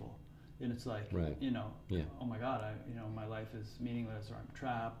painful. And it's like, right. Oh my God, my life is meaningless, or I'm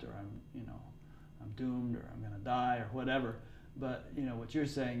trapped, or I'm doomed, or I'm going to die, or whatever. But what you're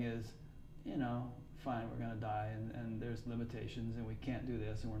saying is, fine, we're going to die, and there's limitations, and we can't do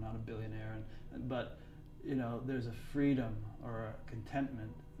this, and we're not a billionaire, but there's a freedom or a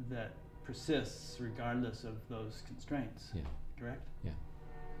contentment that persists regardless of those constraints. Yeah. Correct? Yeah.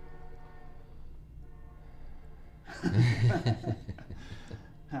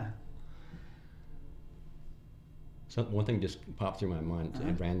 So one thing just popped through my mind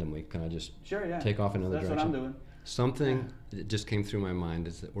randomly. Can I just take off another direction? That's what I'm doing. Something that just came through my mind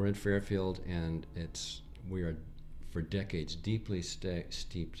is that we're in Fairfield, and we are for decades deeply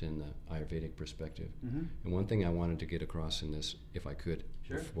steeped in the Ayurvedic perspective. And one thing I wanted to get across in this, if I could,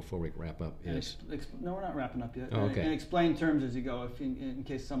 before we wrap up, is no, we're not wrapping up yet. Oh, okay. And explain terms as you go, if in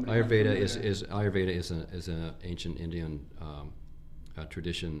case somebody. Ayurveda is an ancient Indian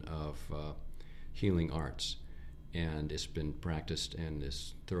tradition of healing arts, and it's been practiced and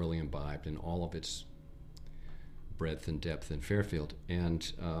is thoroughly imbibed in all of its breadth and depth in Fairfield.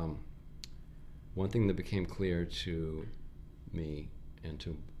 And one thing that became clear to me and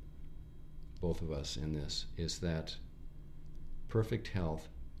to both of us in this is that perfect health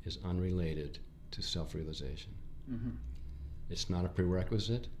is unrelated to self-realization. It's not a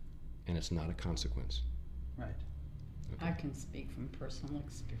prerequisite, and it's not a consequence. Right. Okay. I can speak from personal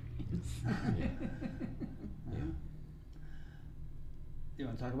experience. You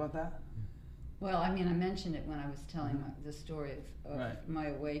want to talk about that? Well, I mean, I mentioned it when I was telling the story of my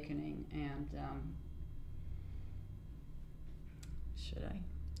awakening, and should I?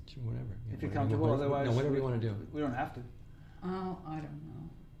 Sure, whatever. If you're comfortable, otherwise... No, whatever you want to do. We don't have to. Oh, I don't know.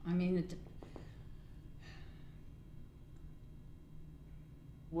 I mean,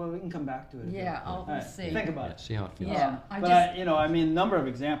 well, we can come back to it. Yeah, I'll see. Think about it. See how it feels. Yeah, a number of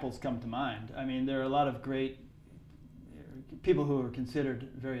examples come to mind. I mean, there are a lot of great people who are considered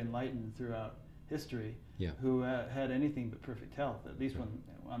very enlightened throughout history, who had anything but perfect health, at least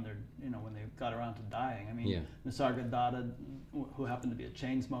when they got around to dying. I mean, Nisargadatta, who happened to be a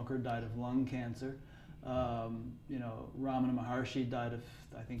chain smoker, died of lung cancer. Ramana Maharshi died of,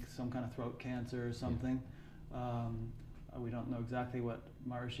 I think, some kind of throat cancer or something. We don't know exactly what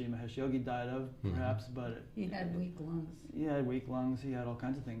Maharishi Mahesh Yogi died of, perhaps, but he had weak lungs. He had weak lungs. He had all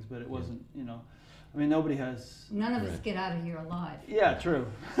kinds of things, but it wasn't, I mean, nobody has... None of us get out of here alive. Yeah, true.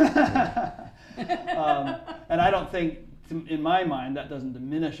 And I don't think, in my mind, that doesn't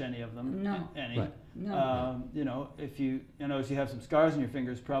diminish any of them. No. No. If you have some scars on your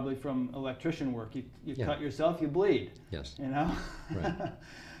fingers, probably from electrician work. You cut yourself, you bleed. Yes. Right.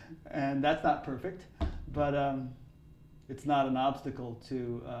 And that's not perfect, but it's not an obstacle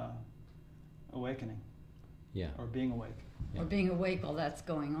to awakening. Yeah. Or being awake. Or being awake while that's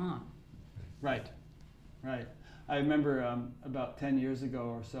going on. Right. I remember about 10 years ago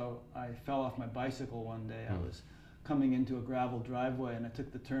or so, I fell off my bicycle one day. I was coming into a gravel driveway, and I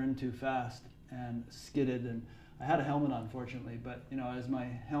took the turn too fast and skidded. And I had a helmet on, fortunately, but as my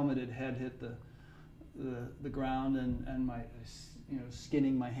helmeted head hit the ground and my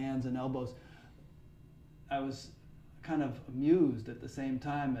skinning my hands and elbows, I was kind of amused at the same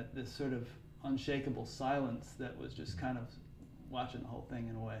time at this sort of unshakable silence that was just kind of watching the whole thing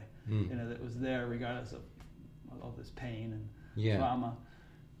in a way. That was there regardless of all this pain Yeah. trauma.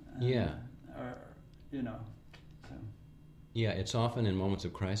 Yeah. Or, you know. So. Yeah, it's often in moments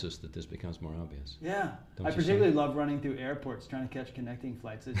of crisis that this becomes more obvious. Yeah. Don't I you particularly say? love running through airports trying to catch connecting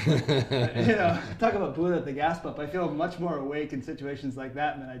flights. It's like, you know, talk about Buddha at the gas pump. I feel much more awake in situations like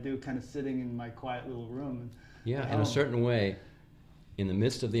that than I do kind of sitting in my quiet little room. Yeah, at in a home. certain way, in the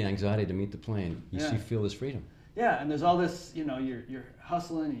midst of the anxiety to meet the plane, you Yeah. feel this freedom. Yeah, and there's all this, you know, you're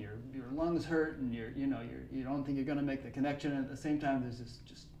hustling, your lungs hurt, and you don't think you're going to make the connection. And at the same time, there's this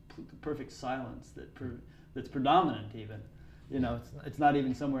just perfect silence that's predominant even. You know, it's not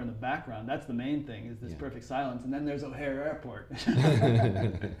even somewhere in the background. That's the main thing, is this Yeah. perfect silence. And then there's O'Hare Airport.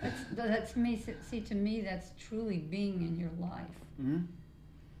 That's me. See, to me, that's truly being in your life. Mm-hmm.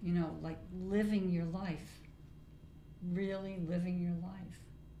 You know, like living your life. Really living your life.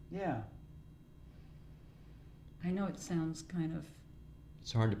 Yeah. I know it sounds kind of.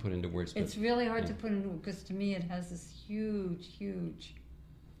 It's hard to put into words. But It's really hard to yeah. put into, because to me it has this huge, huge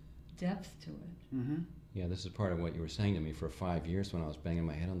depth to it. Mm-hmm. Yeah, this is part of what you were saying to me for 5 years when I was banging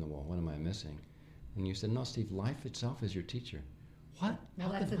my head on the wall. What am I missing? And you said, no, Steve, life itself is your teacher. What? Well,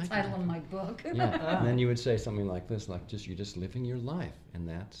 How that's the can life title be- of my book. Yeah, and then you would say something like this, like you're just living your life, and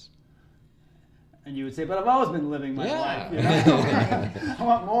that's... And you would say, but I've always been living my Yeah. life. You know? I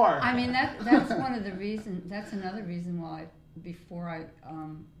want more. I mean, that's one of the reasons. That's another reason why, before I,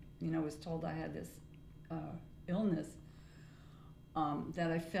 was told I had this illness,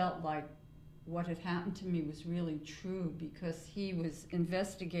 that I felt like what had happened to me was really true, because he was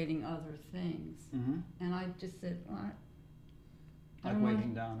investigating other things, Mm-hmm. and I just said, well, I Like don't wanna-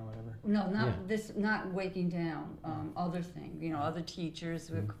 waking down or whatever. No, not Yeah. this. Not waking down. Other things. You know, other teachers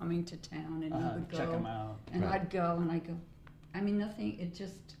were coming to town, and he would go. Check them out. And Right. I'd go, and I'd go. I mean, nothing. It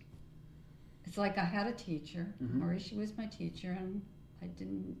just. It's like I had a teacher. Mhm. Mauricia was my teacher, and I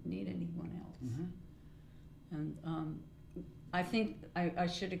didn't need anyone else. Mm-hmm. And I think I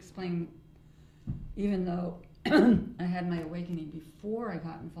should explain. Even though I had my awakening before I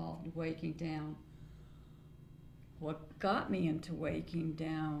got involved in Waking Down, what got me into Waking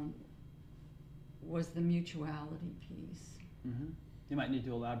Down was the mutuality piece. Mm-hmm. You might need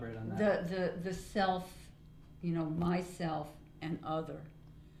to elaborate on that. The self, myself and other.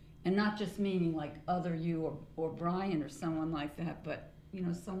 And not just meaning like other you or Brian or someone like that, but,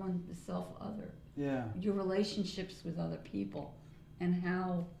 someone, the self other. Yeah. Your relationships with other people, and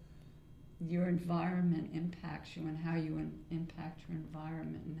how your environment impacts you, and how you impact your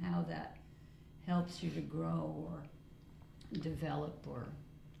environment, and how that helps you to grow or develop. Or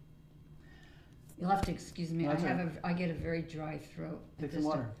you'll have to excuse me. That's I get a very dry throat. Take some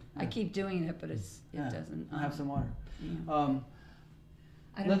water. I keep doing it, but it Yeah. doesn't. Have some water. Yeah.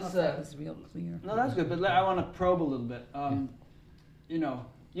 I don't know let's, if that was real clear. No, that's good, but I want to probe a little bit.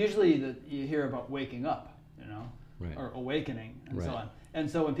 Usually you hear about waking up, Right. or awakening, and so Right. on. And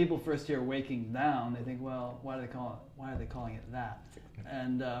so when people first hear waking down, they think, well, why are they calling it that?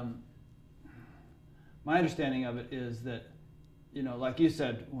 And my understanding of it is that, like you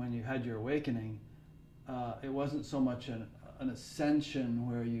said, when you had your awakening, it wasn't so much an ascension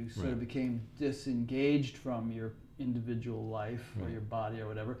where you sort of Right. became disengaged from your individual life or Right. your body or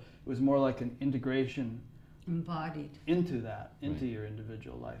whatever. It was more like an integration Embodied. into that, into Right. your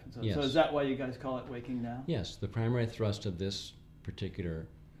individual life. And so, Yes. so is that why you guys call it waking down? Yes, the primary thrust of this particular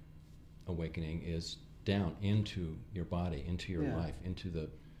awakening is down into your body, into your Yeah. life, into the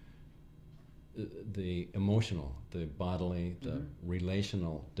emotional, the bodily, the Mhm.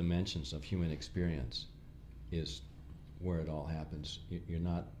 relational dimensions of human experience is where it all happens. You're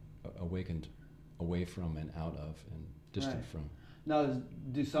not awakened away from and out of and distant Right. from. Now,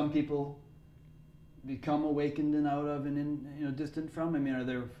 do some people become awakened and out of and distant from? I mean, are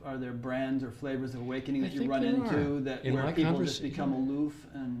there brands or flavors of awakening I that you think run there into are. that In where my people just conversa- become aloof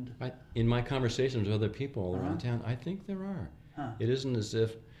and? In my conversations with other people all around Uh-huh. town, I think there are. Huh. It isn't as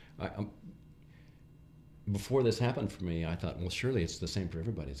if before this happened for me, I thought, well, surely it's the same for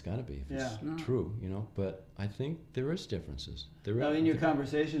everybody. It's got to be if it's Yeah. true, But I think there is differences. Now, in your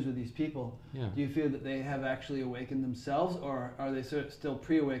conversations with these people, Yeah. do you feel that they have actually awakened themselves, or are they sort of still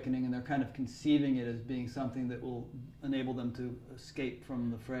pre-awakening and they're kind of conceiving it as being something that will enable them to escape from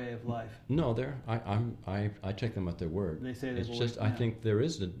the fray of life? No, I take them at their word. They say they've It's just awakened, I think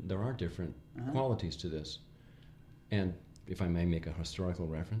there are different Uh-huh. qualities to this, and if I may make a historical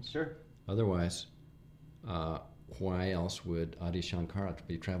reference. Sure. Otherwise, why else would Adi Shankara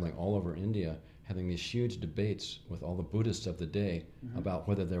be traveling all over India, having these huge debates with all the Buddhists of the day Mhm. about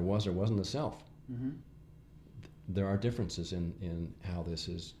whether there was or wasn't a self? Mm-hmm. There are differences in how this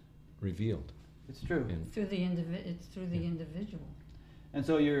is revealed. It's true. In, Through the it's through the individual. And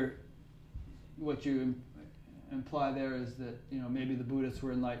so what you imply there is that, maybe the Buddhists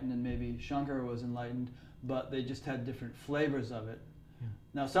were enlightened and maybe Shankara was enlightened, but they just had different flavors of it. Yeah.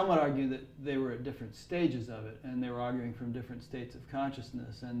 Now, some would argue that they were at different stages of it, and they were arguing from different states of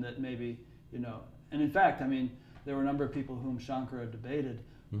consciousness, and that maybe, and in fact, I mean, there were a number of people whom Shankara debated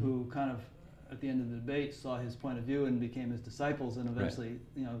who kind of, at the end of the debate, saw his point of view and became his disciples, and eventually,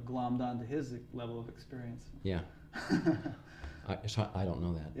 glommed onto his level of experience. Yeah. I don't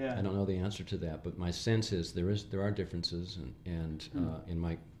know that. Yeah. I don't know the answer to that, but my sense is there are differences, and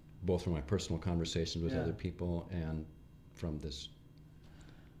in both from my personal conversations with other people and from this.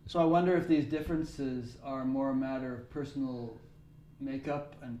 So I wonder if these differences are more a matter of personal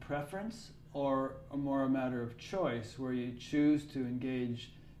makeup and preference, or more a matter of choice, where you choose to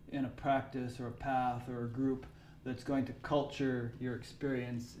engage in a practice or a path or a group that's going to culture your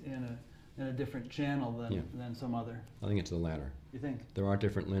experience in a different channel than some other. I think it's the latter. You think? There are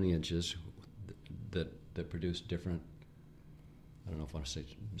different lineages that produce different, I don't know if I want to say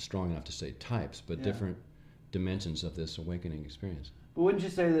strong enough to say types, but different dimensions of this awakening experience. But wouldn't you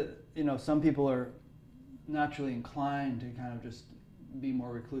say that, some people are naturally inclined to kind of just be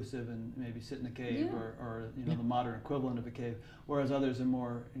more reclusive and maybe sit in a cave or the modern equivalent of a cave, whereas others are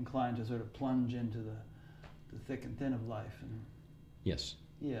more inclined to sort of plunge into the thick and thin of life? And Yes.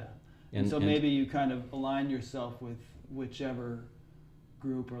 yeah. And so maybe you kind of align yourself with whichever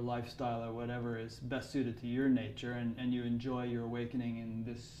group or lifestyle or whatever is best suited to your nature, and you enjoy your awakening in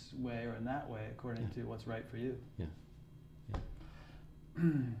this way or in that way according to what's right for you. Yeah.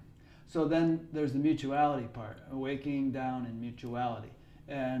 So then there's the mutuality part, awakening down in mutuality.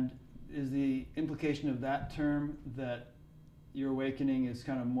 And is the implication of that term that your awakening is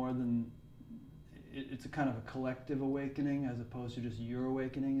kind of more than, it's a kind of a collective awakening as opposed to just your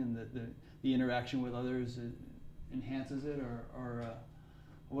awakening, and that the interaction with others enhances it, or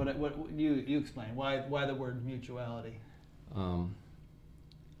what you explain? Why the word mutuality?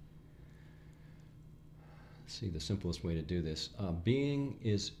 See, the simplest way to do this. Being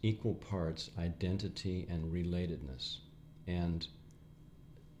is equal parts identity and relatedness, and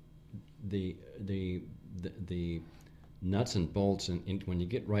the nuts and bolts, and when you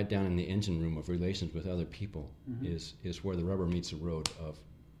get right down in the engine room of relations with other people, is where the rubber meets the road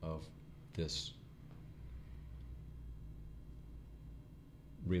of this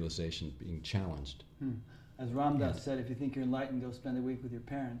realization being challenged. As Ramdas said, if you think you're enlightened, go spend a week with your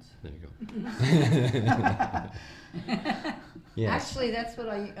parents. There you go. Yes. Actually, that's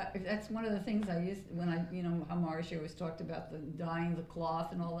one of the things I used when how Maharshi always talked about the dyeing the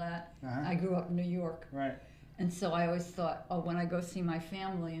cloth and all that. I grew up in New York. Right. And so I always thought, when I go see my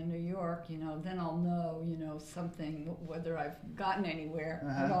family in New York, then I'll know, something, whether I've gotten anywhere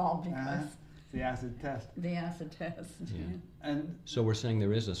at all, because the acid test. The acid test. Yeah. And so we're saying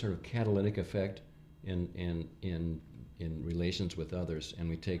there is a sort of catalytic effect in relations with others, and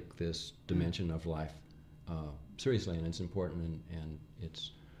we take this dimension of life seriously, and it's important, and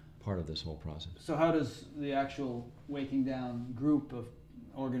it's part of this whole process. So how does the actual waking down group of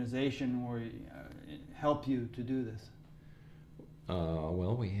organization help you to do this?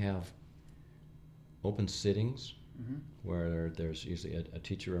 Well, we have open sittings where there's usually a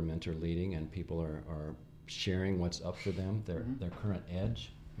teacher or mentor leading, and people are sharing what's up for them, their current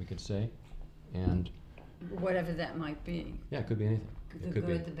edge, we could say. And whatever that might be. Yeah, it could be anything. The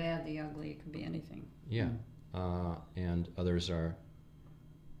good, the bad, the ugly, it could be anything. Yeah. And others are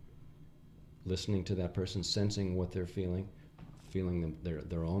listening to that person, sensing what they're feeling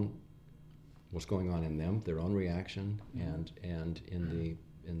their own, what's going on in them, their own reaction, and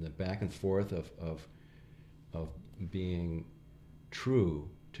in the back and forth of being true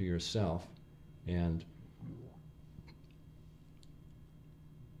to yourself and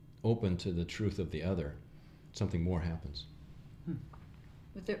open to the truth of the other, something more happens.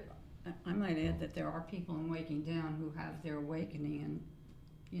 But I might add that there are people in Waking Down who have their awakening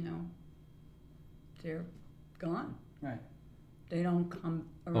and, they're gone. Right. They don't come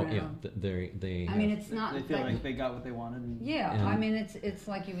around. Oh, yeah. They I mean, it's not... They feel like they got what they wanted. Yeah, I mean, it's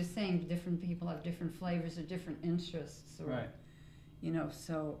like you were saying, different people have different flavors or different interests. Or, right.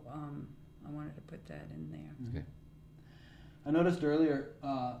 So I wanted to put that in there. Okay. I noticed earlier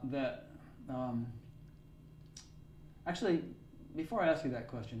that, actually, before I ask you that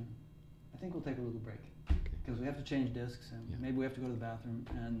question, I think we'll take a little break. Because we have to change discs, and maybe we have to go to the bathroom.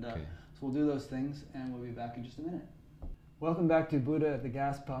 And so we'll do those things, and we'll be back in just a minute. Welcome back to Buddha at the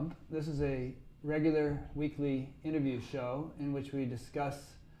Gas Pump. This is a regular weekly interview show in which we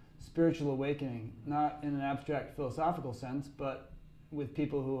discuss spiritual awakening, not in an abstract philosophical sense, but with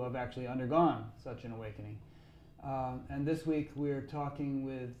people who have actually undergone such an awakening. And this week we're talking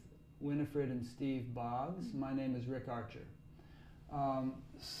with Winifred and Steve Boggs. My name is Rick Archer.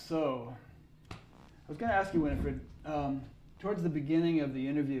 So, I was going to ask you, Winifred, towards the beginning of the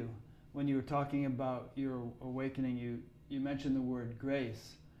interview, when you were talking about your awakening, you mentioned the word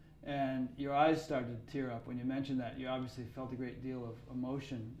grace, and your eyes started to tear up when you mentioned that. You obviously felt a great deal of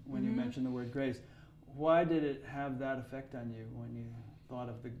emotion when you mentioned the word grace. Why did it have that effect on you when you thought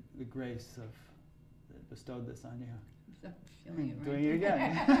of the grace of that bestowed this on you? I'm feeling it right. Doing it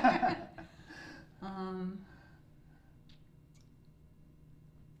again.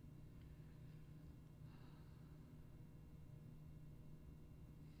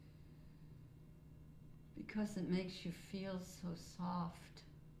 Because it makes you feel so soft,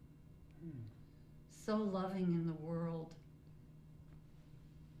 so loving in the world,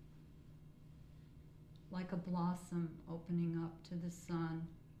 like a blossom opening up to the sun,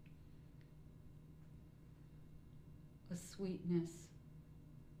 a sweetness,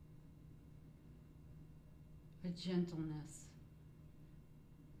 a gentleness.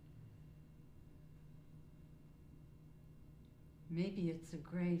 Maybe it's a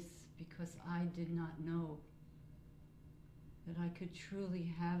grace because I did not know that I could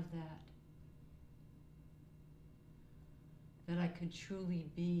truly have that I could truly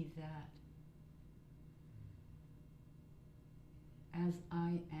be that as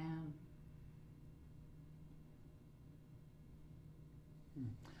I am.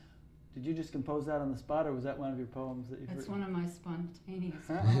 Did you just compose that on the spot, or was that one of your poems that you've That's written? one of my spontaneous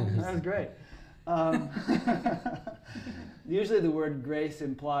poems. That was great. Usually the word grace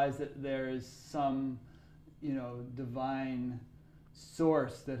implies that there is some, divine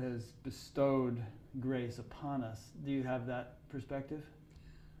source that has bestowed grace upon us. Do you have that perspective?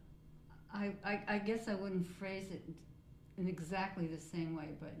 I guess I wouldn't phrase it in exactly the same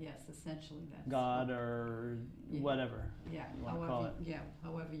way, but yes, essentially that's God or whatever yeah, you want to call it. Yeah,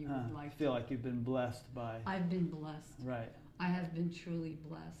 however you would like I feel like you've been blessed by... I've been blessed. Right. I have been truly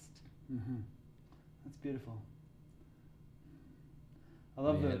blessed. Mm-hmm. That's beautiful. I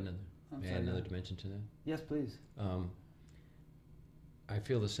love May I the... add another dimension to that? Yes, please. I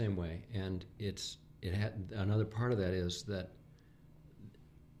feel the same way, and it had another part of that is that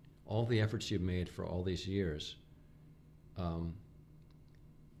all the efforts you've made for all these years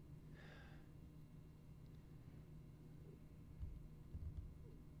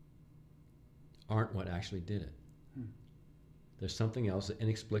aren't what actually did it. There's something else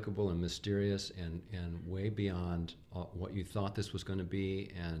inexplicable and mysterious and way beyond what you thought this was going to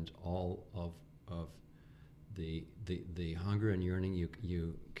be, and all of the hunger and yearning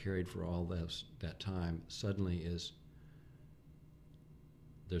you carried for all that time suddenly is,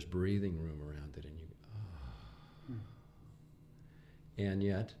 there's breathing room around it, and and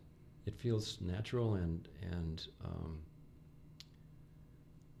yet it feels natural and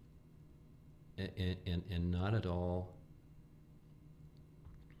not at all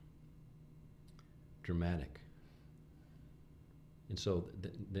dramatic. And so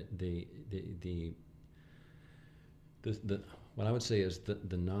the what I would say is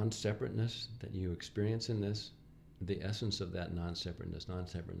the non-separateness that you experience in this, the essence of that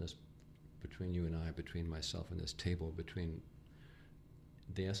non-separateness between you and I, between myself and this table,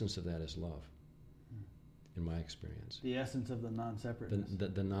 the essence of that is love, in my experience. The essence of the non-separateness.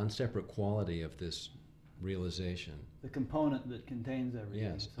 The non-separate quality of this realization. The component that contains everything,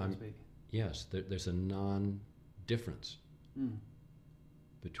 Yes, so to speak. Yes, there's a non-difference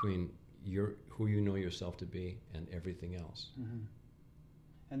between who you know yourself to be and everything else. Mm-hmm.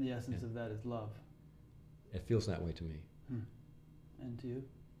 And the essence of that is love. It feels that way to me. And to you?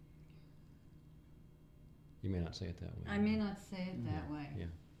 You may not say it that way. I may not say it that way. Yeah.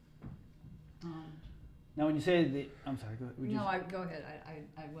 Now, when you say I'm sorry. Go ahead. Go ahead.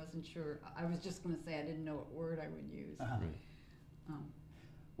 I wasn't sure. I was just going to say I didn't know what word I would use. Uh-huh. Right.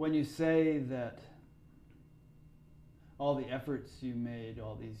 When you say that all the efforts you made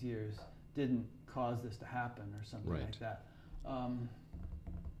all these years didn't cause this to happen or something like that,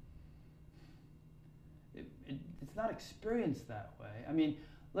 it's not experienced that way. I mean,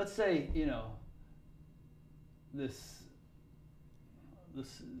 let's say, this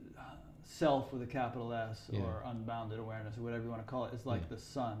self with a capital S, or unbounded awareness, or whatever you want to call it, is like the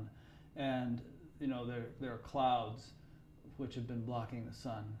sun, and there are clouds which have been blocking the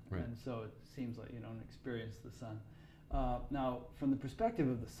sun, and so it seems like you don't experience the sun. Now, from the perspective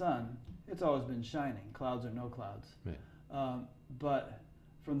of the sun, it's always been shining, clouds or no clouds. Right. But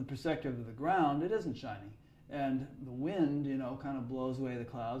from the perspective of the ground, it isn't shining, and the wind, kind of blows away the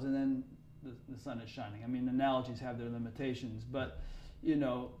clouds, and then the sun is shining. I mean, analogies have their limitations, but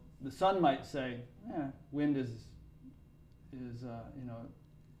the sun might say, wind is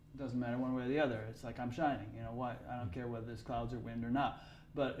It doesn't matter one way or the other. It's like I'm shining. You know, why? I don't care whether there's clouds or wind or not.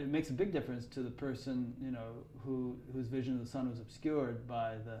 But it makes a big difference to the person, you know, whose vision of the sun was obscured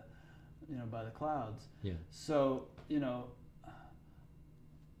by the, you know, by the clouds. Yeah. So, you know,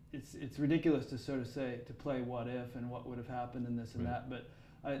 it's ridiculous to sort of say, to play what if and what would have happened and this and Right. that.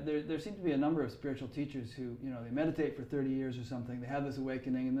 But there seem to be a number of spiritual teachers who, you know, they meditate for 30 years or something, they have this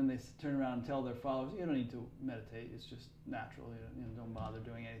awakening, and then they turn around and tell their followers, you don't need to meditate, it's just natural, you know, don't bother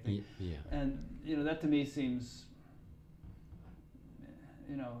doing anything. Yeah. And, you know, that to me seems,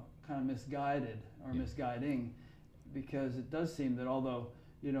 you know, kind of misguided or misguiding, because it does seem that although,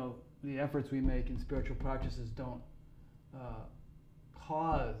 you know, the efforts we make in spiritual practices don't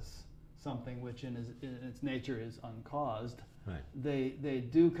cause something which in its nature is uncaused, Right. they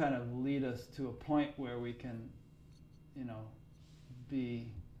do kind of lead us to a point where we can, you know,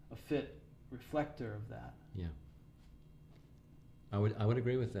 be a fit reflector of that. Yeah. I would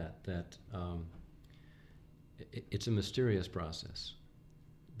agree with that. That it's a mysterious process.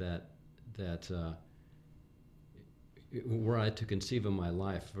 Were I to conceive of my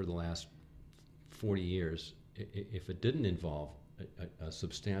life for the last 40 years, if it didn't involve a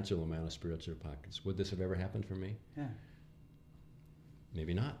substantial amount of spiritual practice, would this have ever happened for me? Yeah.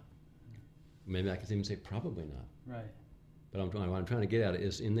 Maybe not. Maybe I could even say probably not. Right. But what I'm trying to get at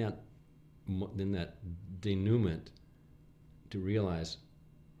is in that denouement to realize,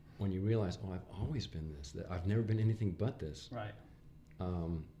 when you realize, oh, I've always been this, that I've never been anything but this. Right.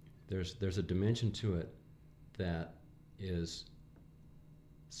 There's a dimension to it that is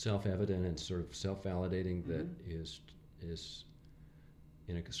self-evident and sort of self-validating, that is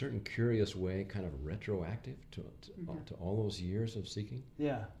in a certain curious way kind of retroactive to all those years of seeking.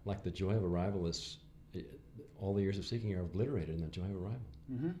 Yeah. Like the joy of arrival is, all the years of seeking are obliterated in the joy of arrival.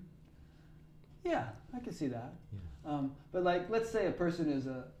 Mm-hmm. Yeah, I can see that. Yeah. But like, let's say a person is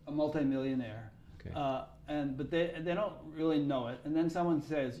a multimillionaire, Okay. but they don't really know it, and then someone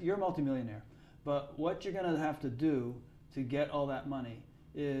says, you're a multimillionaire, but what you're going to have to do to get all that money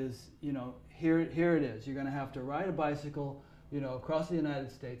is, you know, here it is. You're going to have to ride a bicycle, you know, across the United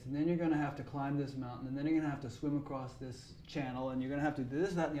States, and then you're going to have to climb this mountain, and then you're going to have to swim across this channel, and you're going to have to do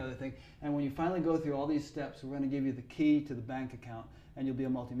this, that, and the other thing. And when you finally go through all these steps, we're going to give you the key to the bank account, and you'll be a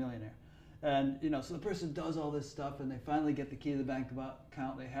multimillionaire. And, you know, so the person does all this stuff, and they finally get the key to the bank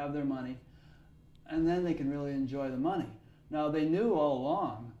account, they have their money, and then they can really enjoy the money. Now, they knew all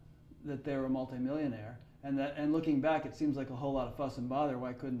along that they were a multimillionaire, and looking back, it seems like a whole lot of fuss and bother.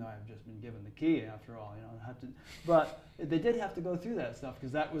 Why couldn't I have just been given the key after all? You know, but they did have to go through that stuff,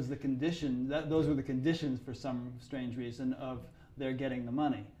 because that was the condition. Those were the conditions for some strange reason of their getting the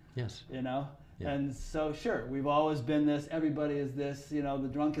money. Yes. You know, Yeah. and so sure, we've always been this. Everybody is this. You know, the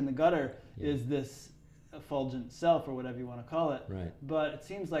drunk in the gutter is this effulgent self, or whatever you want to call it. Right. But it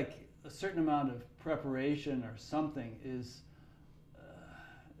seems like a certain amount of preparation or something is.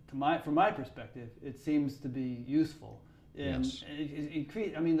 From my perspective, it seems to be useful. Yes.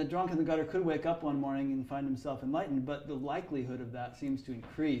 I mean, the drunk in the gutter could wake up one morning and find himself enlightened, but the likelihood of that seems to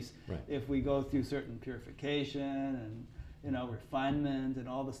increase if we go through certain purification and, you know, refinement and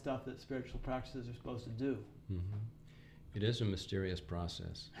all the stuff that spiritual practices are supposed to do. Mm-hmm. It is a mysterious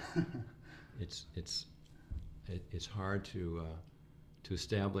process. It's hard to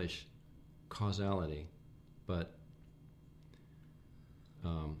establish causality, but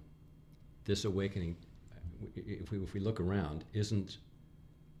this awakening, if we look around, is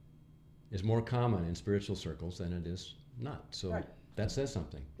more common in spiritual circles than it is not. So that says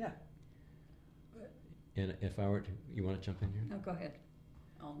something. Yeah. And if I were to, you want to jump in here? No, go ahead.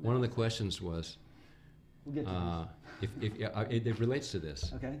 One of the questions was, We'll get to this. it relates to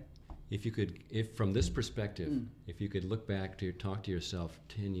this. Okay. If from this perspective, if you could look back to talk to yourself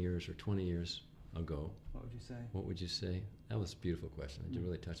 10 years or 20 years ago, What would you say? what would you say? That was a beautiful question. It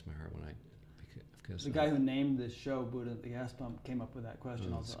really touched my heart because The guy who named this show, Buddha at the Gas Pump, came up with that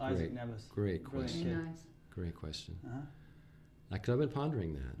question also. Isaac Nevis. Great Brilliant question. kid. Very nice. Great question. Uh-huh. Because I've been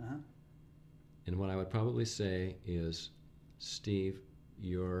pondering that. Uh-huh. And what I would probably say is, Steve,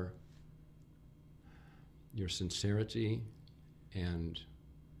 your sincerity and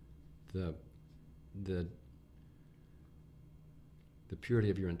the purity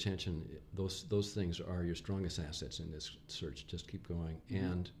of your intention, those things are your strongest assets in this search. Just keep going. Mm-hmm.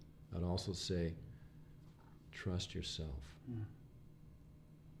 And I'd also say, trust yourself. Mm.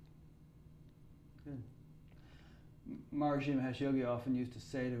 Good. Maharishi Mahesh Yogi often used to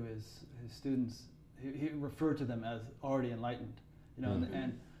say to his students, he referred to them as already enlightened, you know,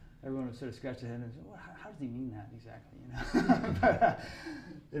 and everyone would sort of scratch their head and say, well, how does he mean that exactly, you know? But,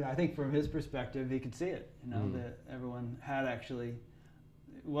 you know, I think from his perspective, he could see it, you know, that everyone had actually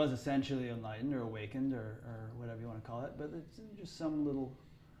was essentially enlightened or awakened or whatever you want to call it, but it's just some little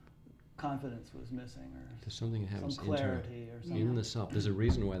confidence was missing or There's something that happens some clarity or something. in the self. There's a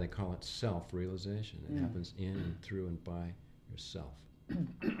reason why they call it self-realization. It Mm. happens in and through and by yourself.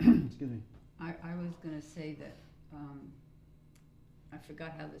 Excuse me. I was going to say that I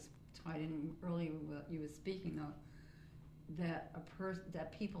forgot how this tied in earlier what you were speaking of, that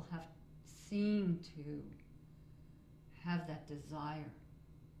that people have seem to have that desire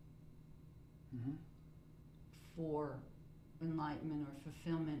Mm-hmm. for enlightenment or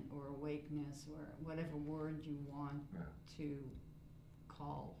fulfillment or awakeness or whatever word you want to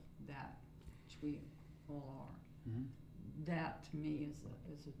call that, which we all are. Mm-hmm. That to me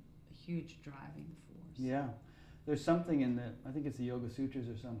is a huge driving force. Yeah, there's something in the, I think it's the Yoga Sutras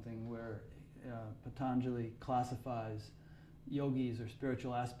or something, where Patanjali classifies yogis or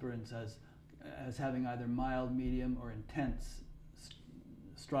spiritual aspirants as having either mild, medium, or intense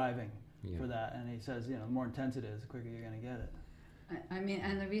striving for that. And he says, the more intense it is, the quicker you're going to get it. I mean,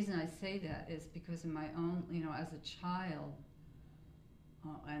 and the reason I say that is because in my own, as a child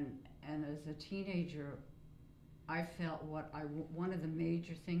and as a teenager, I felt one of the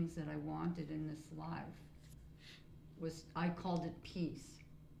major things that I wanted in this life was, I called it peace,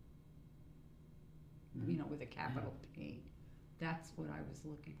 Mm-hmm. With a capital P. That's what I was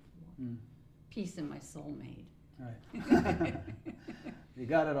looking for. Mm. Peace in my soulmate. Right. You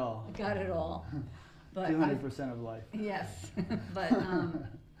got it all. I got it all. But 200% of life. yes, but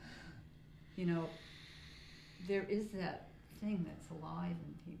there is that thing that's alive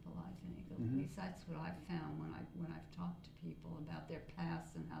in people. I think, at Mm-hmm. least that's what I've found when I've talked to people about their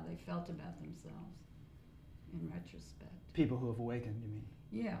past and how they felt about themselves in retrospect. People who have awakened, you mean?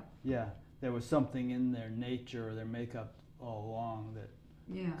 Yeah, Yeah, there was something in their nature or their makeup all along that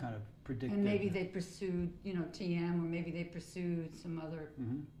yeah. kind of predicted. And maybe they pursued, TM, or maybe they pursued some other,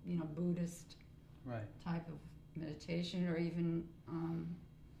 Mm-hmm. Buddhist Right. type of meditation, or even,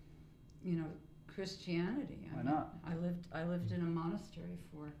 Christianity. Why not? I lived in a monastery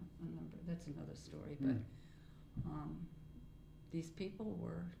for a number. That's another story. But these people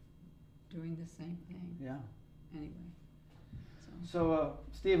were doing the same thing. Yeah. Anyway. So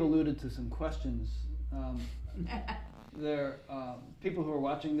Steve alluded to some questions. There are people who are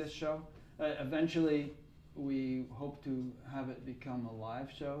watching this show. Eventually, we hope to have it become a live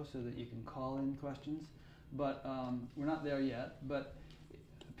show so that you can call in questions. But we're not there yet. But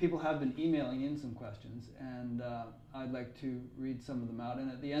people have been emailing in some questions, and I'd like to read some of them out. And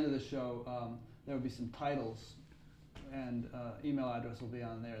at the end of the show, there will be some titles, and email address will be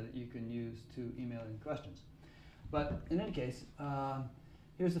on there that you can use to email in questions. But in any case,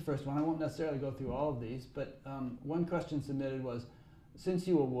 here's the first one. I won't necessarily go through all of these, but one question submitted was, since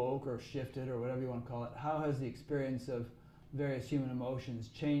you awoke or shifted or whatever you want to call it, how has the experience of various human emotions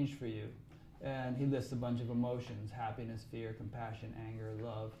changed for you? And he lists a bunch of emotions: happiness, fear, compassion, anger,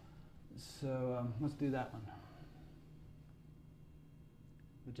 love. So let's do that one.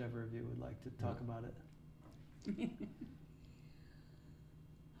 Whichever of you would like to talk about it.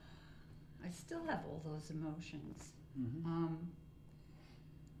 I still have all those emotions. Mm-hmm.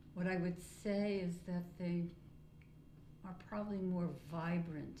 What I would say is that they are probably more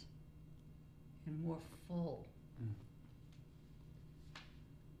vibrant and more full.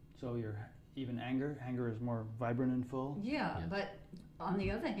 So even anger is more vibrant and full? Yeah, Yes. but on the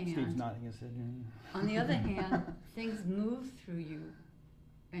other Steve's hand, nodding his head. on the other hand, things move through you,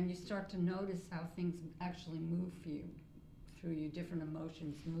 and you start to notice how things actually move through you. Different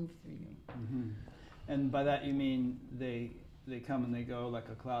emotions move through you. Mm-hmm. And by that you mean they come and they go like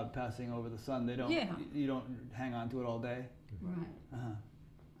a cloud passing over the sun. They don't. Yeah. You don't hang on to it all day. Right.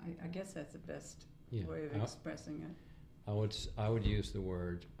 Uh-huh. I guess that's the best Yeah. way of expressing it. I would use the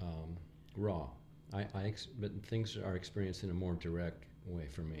word raw. But things are experienced in a more direct way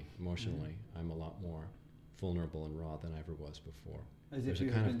for me emotionally. I'm a lot more vulnerable and raw than I ever was before. As There's if a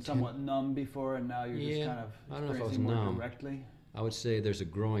you kind had of been somewhat numb before, and now you're just Yeah, kind of I don't know if I was experiencing more numb. directly. I would say there's a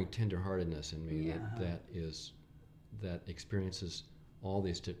growing tenderheartedness in me Yeah. that experiences all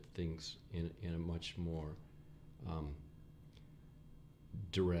these things in a much more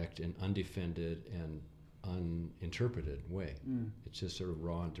direct and undefended and uninterpreted way. It's just sort of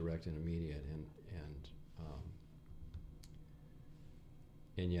raw and direct and immediate,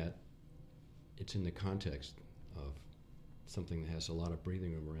 and yet it's in the context of something that has a lot of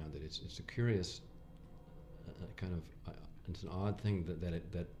breathing room around it. It's a curious kind of it's an odd thing that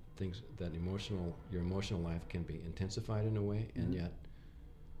your emotional life can be intensified in a way, and yet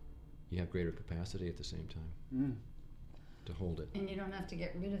you have greater capacity at the same time to hold it. And you don't have to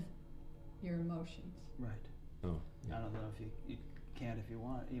get rid of your emotions. Right. Oh, I don't know if you can't if you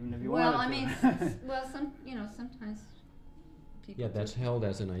want, even if you Well, wanted I mean, to. sometimes people. Yeah, that's do. held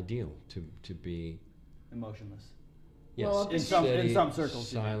as an ideal to be. Emotionless. Yes, Well, In steady, some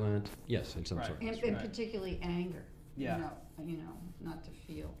circles, yeah. silent. Yes, in some Right. circles. And Right. particularly anger. Yeah. Not to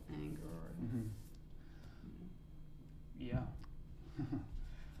feel anger or. Mm-hmm. Yeah.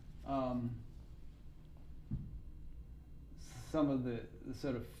 Some of the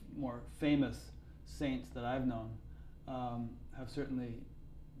sort of more famous saints that I've known have certainly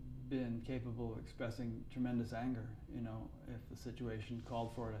been capable of expressing tremendous anger, if the situation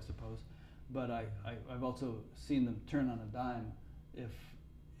called for it, I suppose. But I've also seen them turn on a dime if,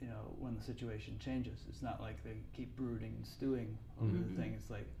 when the situation changes. It's not like they keep brooding and stewing over Mm-hmm. the thing. It's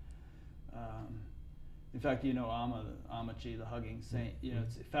like, in fact, Amachi, the hugging saint,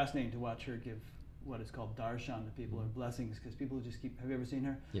 it's fascinating to watch her give what is called darshan to people, or blessings, because people just keep, have you ever seen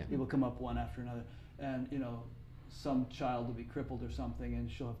her? Yeah. People come up one after another, and some child will be crippled or something,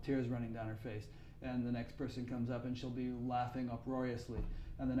 and she'll have tears running down her face, and the next person comes up and she'll be laughing uproariously,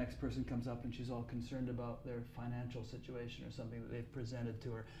 and the next person comes up and she's all concerned about their financial situation or something that they've presented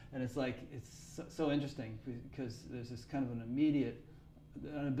to her, and it's like, it's so interesting, because there's this kind of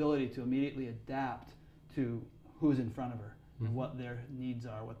an ability to immediately adapt to who's in front of her, and what their needs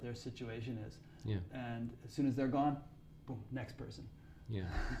are, what their situation is. Yeah. And as soon as they're gone, boom, next person. Yeah.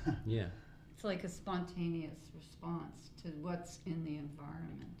 Yeah. It's like a spontaneous response to what's in the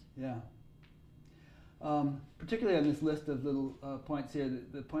environment. Yeah. Particularly on this list of little points here,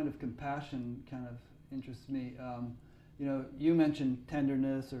 the point of compassion kind of interests me. You mentioned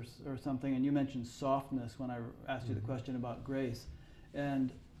tenderness or something, and you mentioned softness when I asked you the question about grace.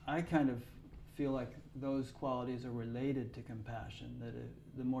 And I kind of feel like those qualities are related to compassion, that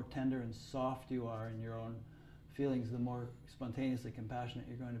the more tender and soft you are in your own feelings, the more spontaneously compassionate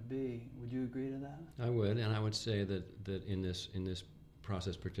you're going to be. Would you agree to that? I would, and I would say that in this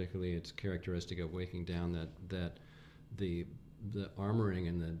process particularly, it's characteristic of waking down that the armoring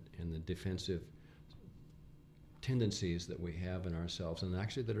and the defensive tendencies that we have in ourselves, and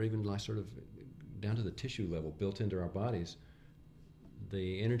actually that are even like sort of down to the tissue level, built into our bodies,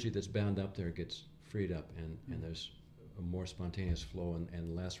 the energy that's bound up there gets freed up, and there's a more spontaneous flow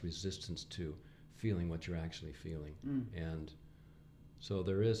and less resistance to feeling what you're actually feeling. And so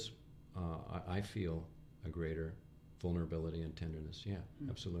there is, I feel, a greater vulnerability and tenderness. Yeah,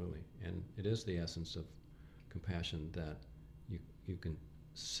 absolutely. And it is the essence of compassion, that you can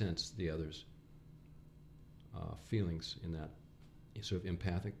sense the other's feelings in that sort of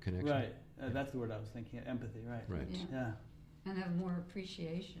empathic connection. Right. That's the word I was thinking. Empathy. Right. Right. Yeah. And have more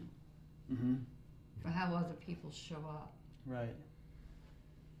appreciation Mm-hmm. for how other people show up. Right.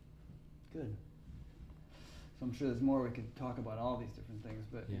 Good. So I'm sure there's more we could talk about all these different things,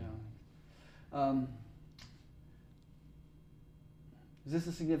 but is this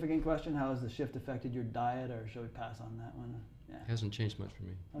a significant question? How has the shift affected your diet, or shall we pass on that one? Yeah. It hasn't changed much for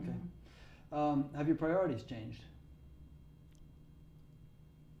me. Okay. Have your priorities changed?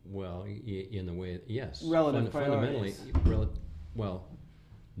 Well, in the way, yes. Relative Fundamentally, priorities. well,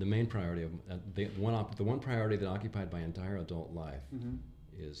 the main priority of the one priority that occupied my entire adult life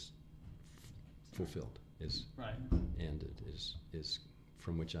is fulfilled. Right. And it is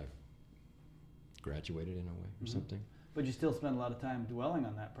from which I've graduated in a way or something. But you still spend a lot of time dwelling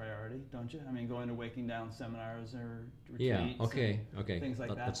on that priority, don't you? I mean, going to Waking Down seminars or retreats. Yeah. Okay. Things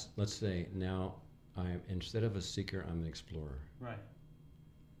like that. Let's say now instead of a seeker, I'm an explorer. Right.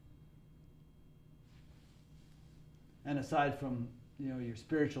 And aside from your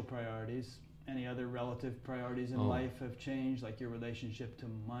spiritual priorities, any other relative priorities in life have changed, like your relationship to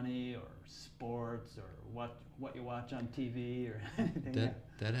money or sports or what you watch on TV or anything?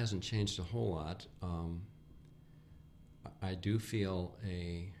 That hasn't changed a whole lot. I do feel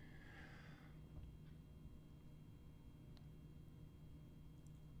a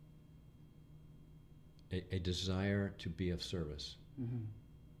desire to be of service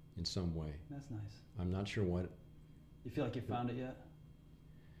in some way. That's nice. I'm not sure what. You feel like you found it yet?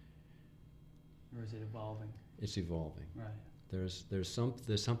 Or is it evolving? It's evolving. Right. There's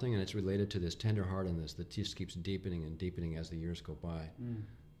something, and it's related to this tender-heartedness that just keeps deepening and deepening as the years go by.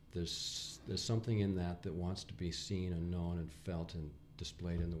 There's something in that wants to be seen and known and felt and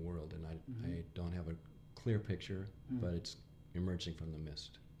displayed in the world, and I don't have a clear picture, but it's emerging from the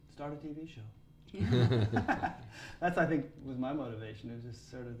mist. Start a TV show. That's, I think, was my motivation. It was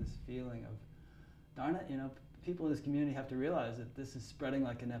just sort of this feeling of, darn it, people in this community have to realize that this is spreading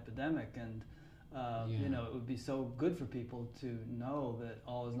like an epidemic, and it would be so good for people to know that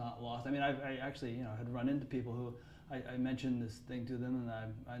all is not lost. I mean, I actually, had run into people who I mentioned this thing to them,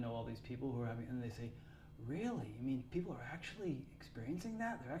 and I know all these people who are having, and they say, really? I mean, people are actually experiencing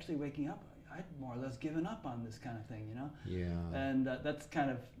that? They're actually waking up? I'd more or less given up on this kind of thing, you know? Yeah. And that's kind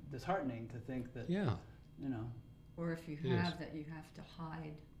of disheartening to think that, Yeah. you know. Or if you It have is. that, you have to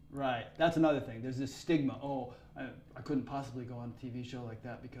hide. Right. That's another thing. There's this stigma. Oh, I couldn't possibly go on a TV show like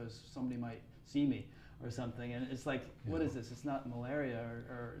that because somebody might see me or something. And it's like, what Yeah. is this? It's not malaria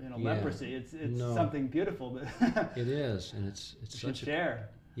or Yeah. leprosy. It's No. something beautiful, but It is, and it's you should such a share.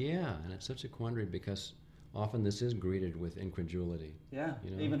 and it's such a quandary because often this is greeted with incredulity. Yeah.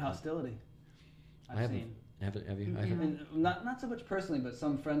 You know, Even hostility. I haven't. seen. Have you? Yeah. I haven't. And not so much personally, but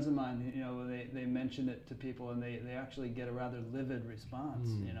some friends of mine, you know, they mention it to people, and they actually get a rather livid response.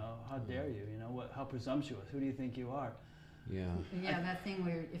 Mm. You know, how dare you? You know, how presumptuous? Who do you think you are? Yeah. Yeah, that thing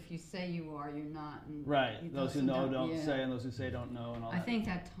where if you say you are, you're not. And Right. Those who know don't yeah. say, and those who say don't know, and all I that. think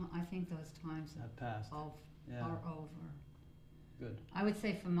I think those times Have passed. Yeah. are over. Good. I would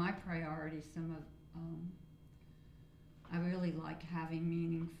say for my priorities, some of I really like having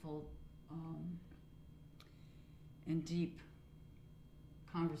meaningful and deep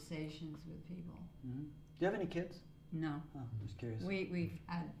conversations with people. Mm-hmm. Do you have any kids? No, Oh, I'm just curious. we've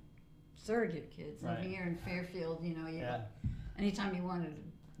had surrogate kids Right. living here in Fairfield. You know, Yeah. anytime you wanted to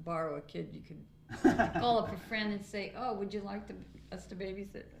borrow a kid, you could call up a friend and say, "Oh, would you like us to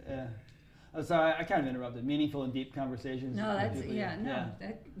babysit?" Yeah. Oh, sorry, I kind of interrupted. Meaningful and deep conversations. No, with that's people,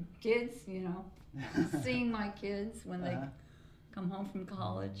 that kids. You know, seeing my kids when they Uh-huh. come home from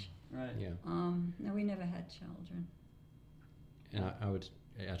college. Right. Yeah. No, we never had children. And I would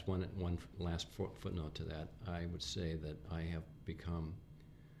add one last footnote to that. I would say that I have become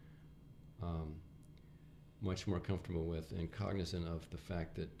much more comfortable with and cognizant of the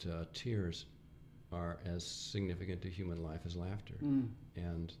fact that tears are as significant to human life as laughter. Mm.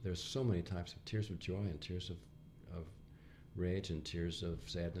 And there's so many types of tears of joy and tears of rage and tears of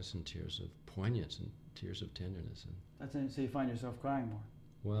sadness and tears of poignance and tears of tenderness. And That's it. So you find yourself crying more.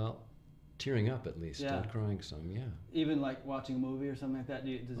 well, tearing up at least Yeah. and crying some, yeah. Even like watching a movie or something like that.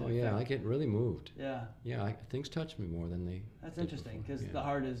 Does it Oh yeah, I affect? get really moved. Yeah. Yeah, things touch me more than they. That's did interesting before. because Yeah. the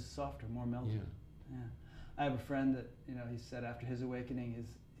heart is softer, more melted. Yeah. Yeah. I have a friend that, you know, he said after his awakening,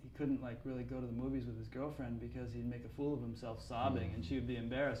 he couldn't like really go to the movies with his girlfriend because he'd make a fool of himself sobbing, and she would be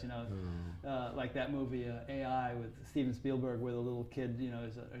embarrassed. You know, Oh. like that movie AI with Steven Spielberg, where the little kid, you know,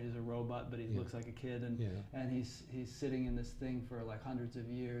 is a robot, but he Yeah. looks like a kid, and Yeah. and he's sitting in this thing for like hundreds of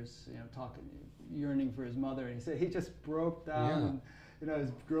years, you know, yearning for his mother, and he said he just broke down. Yeah. And, you know,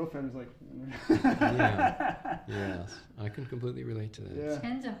 his girlfriend was like, Yeah. Yes, I can completely relate to that. Yeah.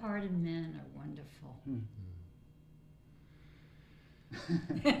 Tender-hearted men are wonderful. Hmm.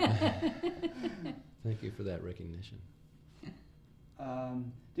 Thank you for that recognition.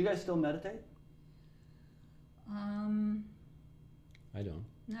 Do you guys still meditate? I don't.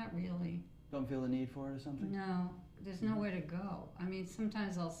 Not really. Don't feel the need for it or something? No, there's nowhere to go. I mean,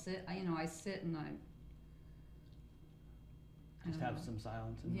 sometimes I'll sit. I sit and I Just don't have know. some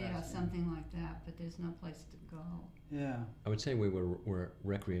silence and Yeah, rest. something like that. But there's no place to go. Yeah. I would say we're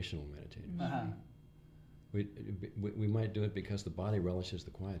recreational meditators. Uh-huh. We might do it because the body relishes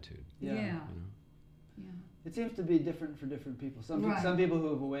the quietude. Yeah. Yeah. You know. Yeah. It seems to be different for different people. Some Right. some people who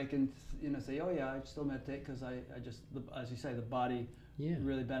have awakened, you know, say, "Oh yeah, I still meditate because I just, as you say, the body Yeah.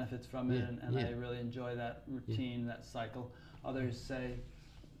 really benefits from it, Yeah, and yeah. I really enjoy that routine, that cycle." Others say,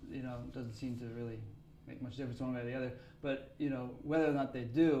 you know, it doesn't seem to really make much difference one way or the other. But you know, whether or not they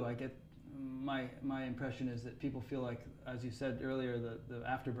do, I get my impression is that people feel like, as you said earlier, the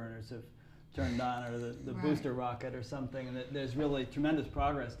afterburners have turned on, or the Right. booster rocket or something, and that there's really tremendous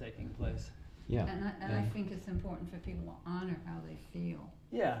progress taking place. Yeah. And I think it's important for people to honor how they feel.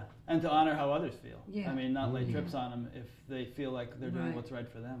 Yeah, and to honor how others feel. Yeah. I mean, not lay Mhm. trips on them if they feel like they're doing Right. what's right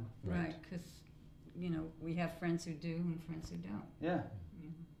for them. Right. Right. Because, we have friends who do and friends who don't. Yeah.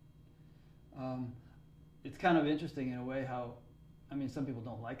 You It's kind of interesting in a way how, I mean, some people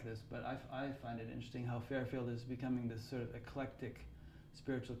don't like this, but I find it interesting how Fairfield is becoming this sort of eclectic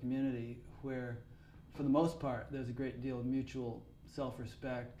spiritual community where, for the most part, there's a great deal of mutual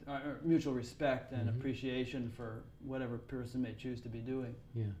self-respect, or mutual respect and Mhm. appreciation for whatever person may choose to be doing.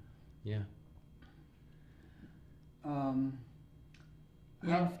 Yeah. Yeah.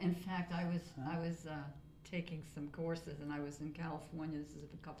 Yeah, How- in fact, I was Huh? taking some courses, and I was in California. This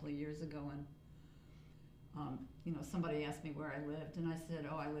is a couple of years ago, and somebody asked me where I lived, and I said,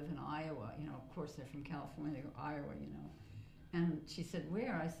 "Oh, I live in Iowa." Of course they're from California. They go, "Iowa," And she said,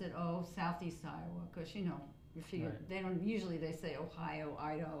 "Where?" I said, "Oh, southeast Iowa," because you figure Right. they don't usually they say Ohio,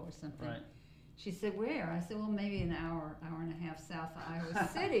 Idaho, or something. Right. She said, "Where?" I said, "Well, maybe an hour and a half south of Iowa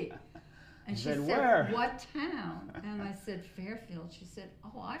City." And she said, said, "Where?" "What town?" And I said, "Fairfield." She said,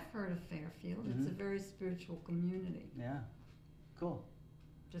 "Oh, I've heard of Fairfield. It's a very spiritual community." Yeah. Cool.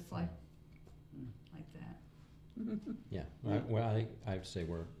 Just like that. Yeah. I'd say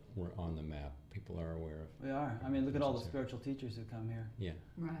we're on the map. People are aware of. We are. I mean, look at all the Here. spiritual teachers who come here. Yeah.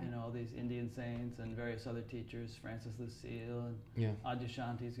 Right. You know, all these Indian saints and various other teachers, Francis Lucille and Yeah.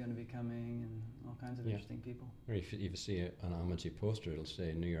 Adyashanti is going to be coming, and all kinds of Yeah. interesting people. Or if you see an Amaji poster, it'll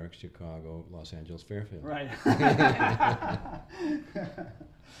say New York, Chicago, Los Angeles, Fairfield. Right.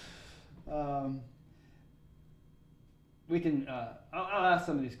 We can. I'll ask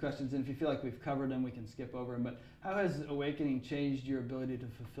some of these questions, and if you feel like we've covered them, we can skip over them. But how has awakening changed your ability to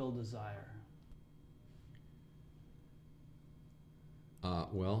fulfill desire?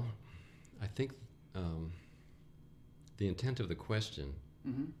 Well, I think the intent of the question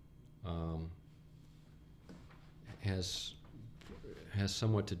Mm-hmm. has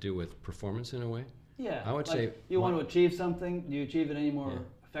somewhat to do with performance in a way. Yeah. I would like say you want to achieve something. Do you achieve it any more Yeah.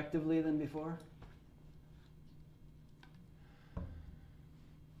 effectively than before?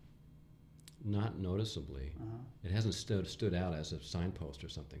 Not noticeably. Uh-huh. It hasn't stood out as a signpost or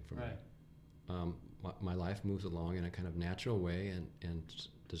something for Right. me. My life moves along in a kind of natural way, and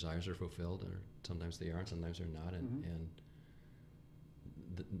desires are fulfilled, or sometimes they are, sometimes they're not, and, Mhm. and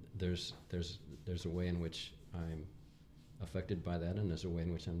there's a way in which I'm affected by that, and there's a way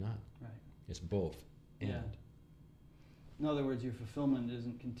in which I'm not. Right. It's both. Yeah. And In other words, your fulfillment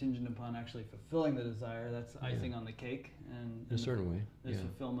isn't contingent upon actually fulfilling the desire. That's Yeah. icing on the cake, and in a certain way. there's Yeah.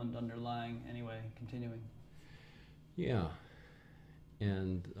 fulfillment underlying anyway, continuing. Yeah.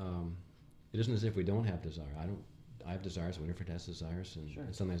 And it isn't as if we don't have desire. I have desires. Winifred has desires, and, Sure.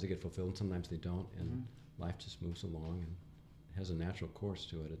 and sometimes they get fulfilled, and sometimes they don't. And Mhm. life just moves along, and it has a natural course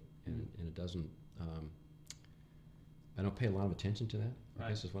to it, and it doesn't. I don't pay a lot of attention to that. I Right.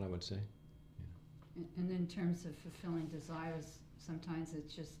 guess is what I would say. And in terms of fulfilling desires, sometimes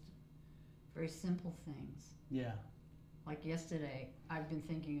it's just very simple things. Yeah. Like yesterday, I've been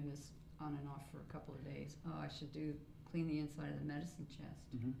thinking of this on and off for a couple of days. Oh, I should clean the inside of the medicine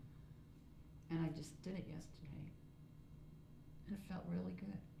chest. Mm-hmm. And I just did it yesterday. And it felt really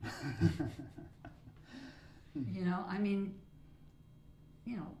good. You know, I mean,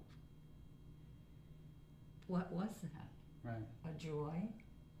 you know, what was that? Right. A joy?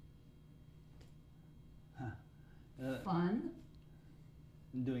 Fun. Fun?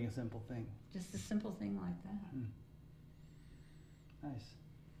 Doing a simple thing. Just a simple thing like that. Nice.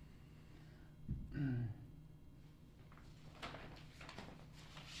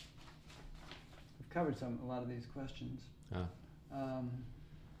 We've covered a lot of these questions.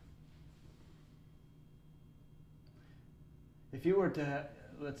 If you were to,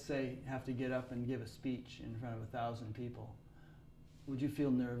 let's say, have to get up and give a speech in front of 1,000 people, would you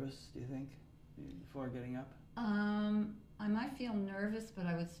feel nervous, do you think, before getting up? I might feel nervous, but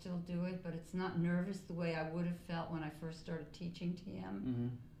I would still do it. But it's not nervous the way I would have felt when I first started teaching TM. Mm-hmm.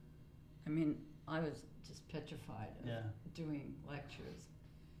 I mean, I was just petrified of Yeah. doing lectures.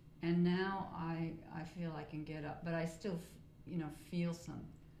 And now I feel I can get up, but I still, feel some.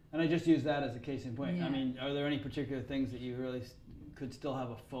 And I just use that as a case in point. Yeah. I mean, are there any particular things that you really could still have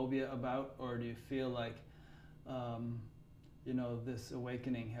a phobia about, or do you feel like, this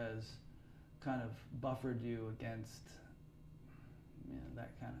awakening has kind of buffered you against,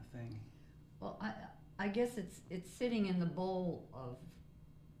 that kind of thing? Well, I guess it's sitting in the bowl of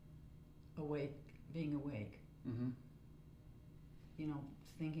being awake. Mm-hmm.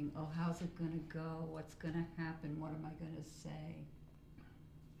 Thinking, oh, how's it going to go? What's going to happen? What am I going to say?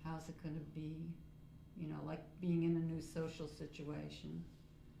 How's it going to be? Like being in a new social situation,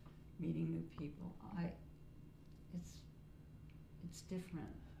 meeting new people. It's different.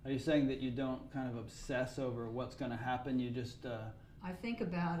 Are you saying that you don't kind of obsess over what's going to happen? You just, I think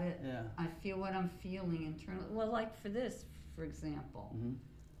about it. yeah. I feel what I'm feeling internally. Well, like for this, for example,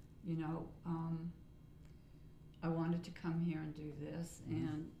 Mm-hmm. I wanted to come here and do this,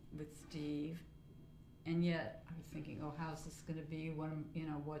 and with Steve, and yet I was thinking, oh, how's this going to be?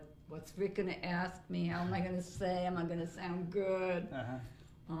 What's Rick going to ask me? How am I going to say? Am I going to sound good?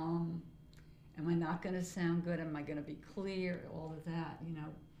 Uh-huh. Am I not going to sound good? Am I going to be clear? All of that,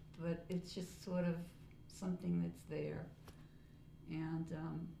 But it's just sort of something that's there, and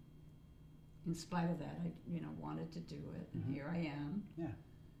in spite of that, I wanted to do it, and Mhm. here I am. Yeah.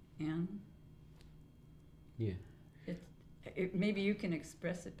 And Yeah. maybe you can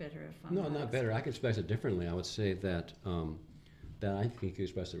express it better if I'm No, not better. I could express it differently. I would say that that I think you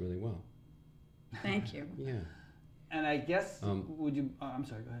expressed it really well. Thank you. Yeah. And I guess, Um, I'm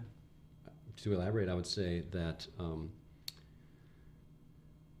sorry, go ahead. To elaborate, I would say that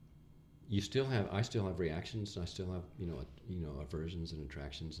I still have reactions. I still have, aversions and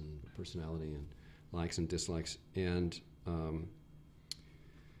attractions and personality and likes and dislikes. And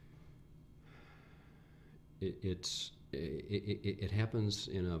it happens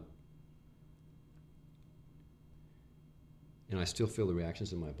and I still feel the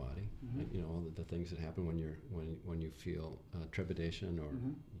reactions in my body. Mm-hmm. All the things that happen when you feel trepidation, or Mm-hmm.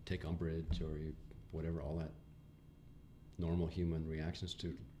 you take umbrage, or you whatever, all that normal human reactions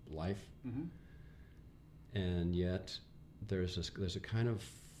to life. Mm-hmm. And yet there's a kind of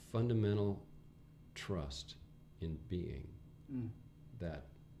fundamental trust in being that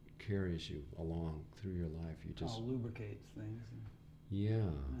carries you along through your life. You just lubricates things.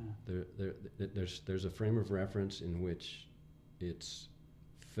 There's a frame of reference in which it's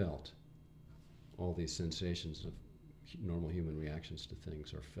felt. All these sensations of normal human reactions to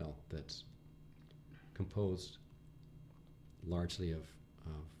things are felt. That's composed largely of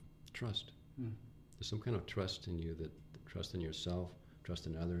trust. There's some kind of trust in you, trust in yourself, trust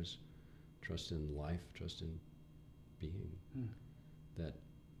in others, trust in life, trust in being, that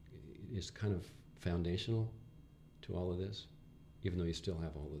is kind of foundational to all of this, even though you still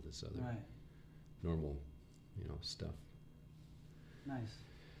have all of this other normal, stuff. Nice.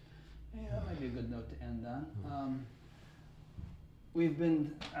 Yeah, that might be a good note to end on.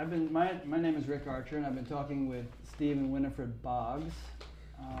 My name is Rick Archer, and I've been talking with Steve and Winifred Boggs.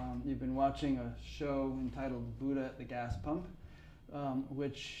 You've been watching a show entitled Buddha at the Gas Pump,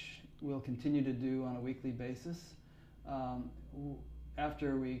 which we'll continue to do on a weekly basis.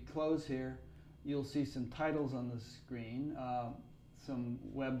 After we close here, you'll see some titles on the screen, some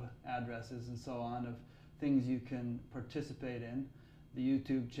web addresses and so on of things you can participate in. The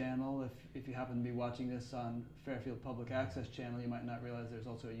YouTube channel, if you happen to be watching this on Fairfield Public Access channel, you might not realize there's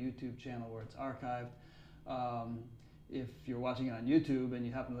also a YouTube channel where it's archived. If you're watching it on YouTube and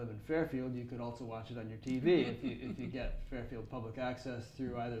you happen to live in Fairfield, you could also watch it on your TV if you get Fairfield Public Access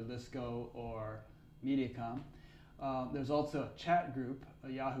through either Lisco or Mediacom. There's also a chat group, a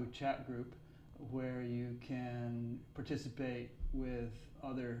Yahoo chat group, where you can participate with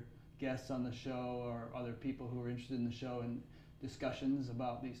other guests on the show or other people who are interested in the show and discussions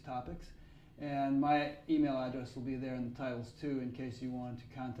about these topics. And my email address will be there in the titles too, in case you want to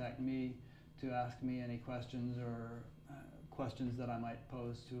contact me to ask me any questions or questions that I might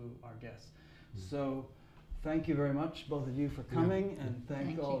pose to our guests. So thank you very much, both of you, for coming, and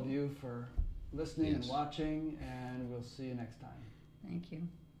thank all of you for listening and watching, and we'll see you next time. Thank you.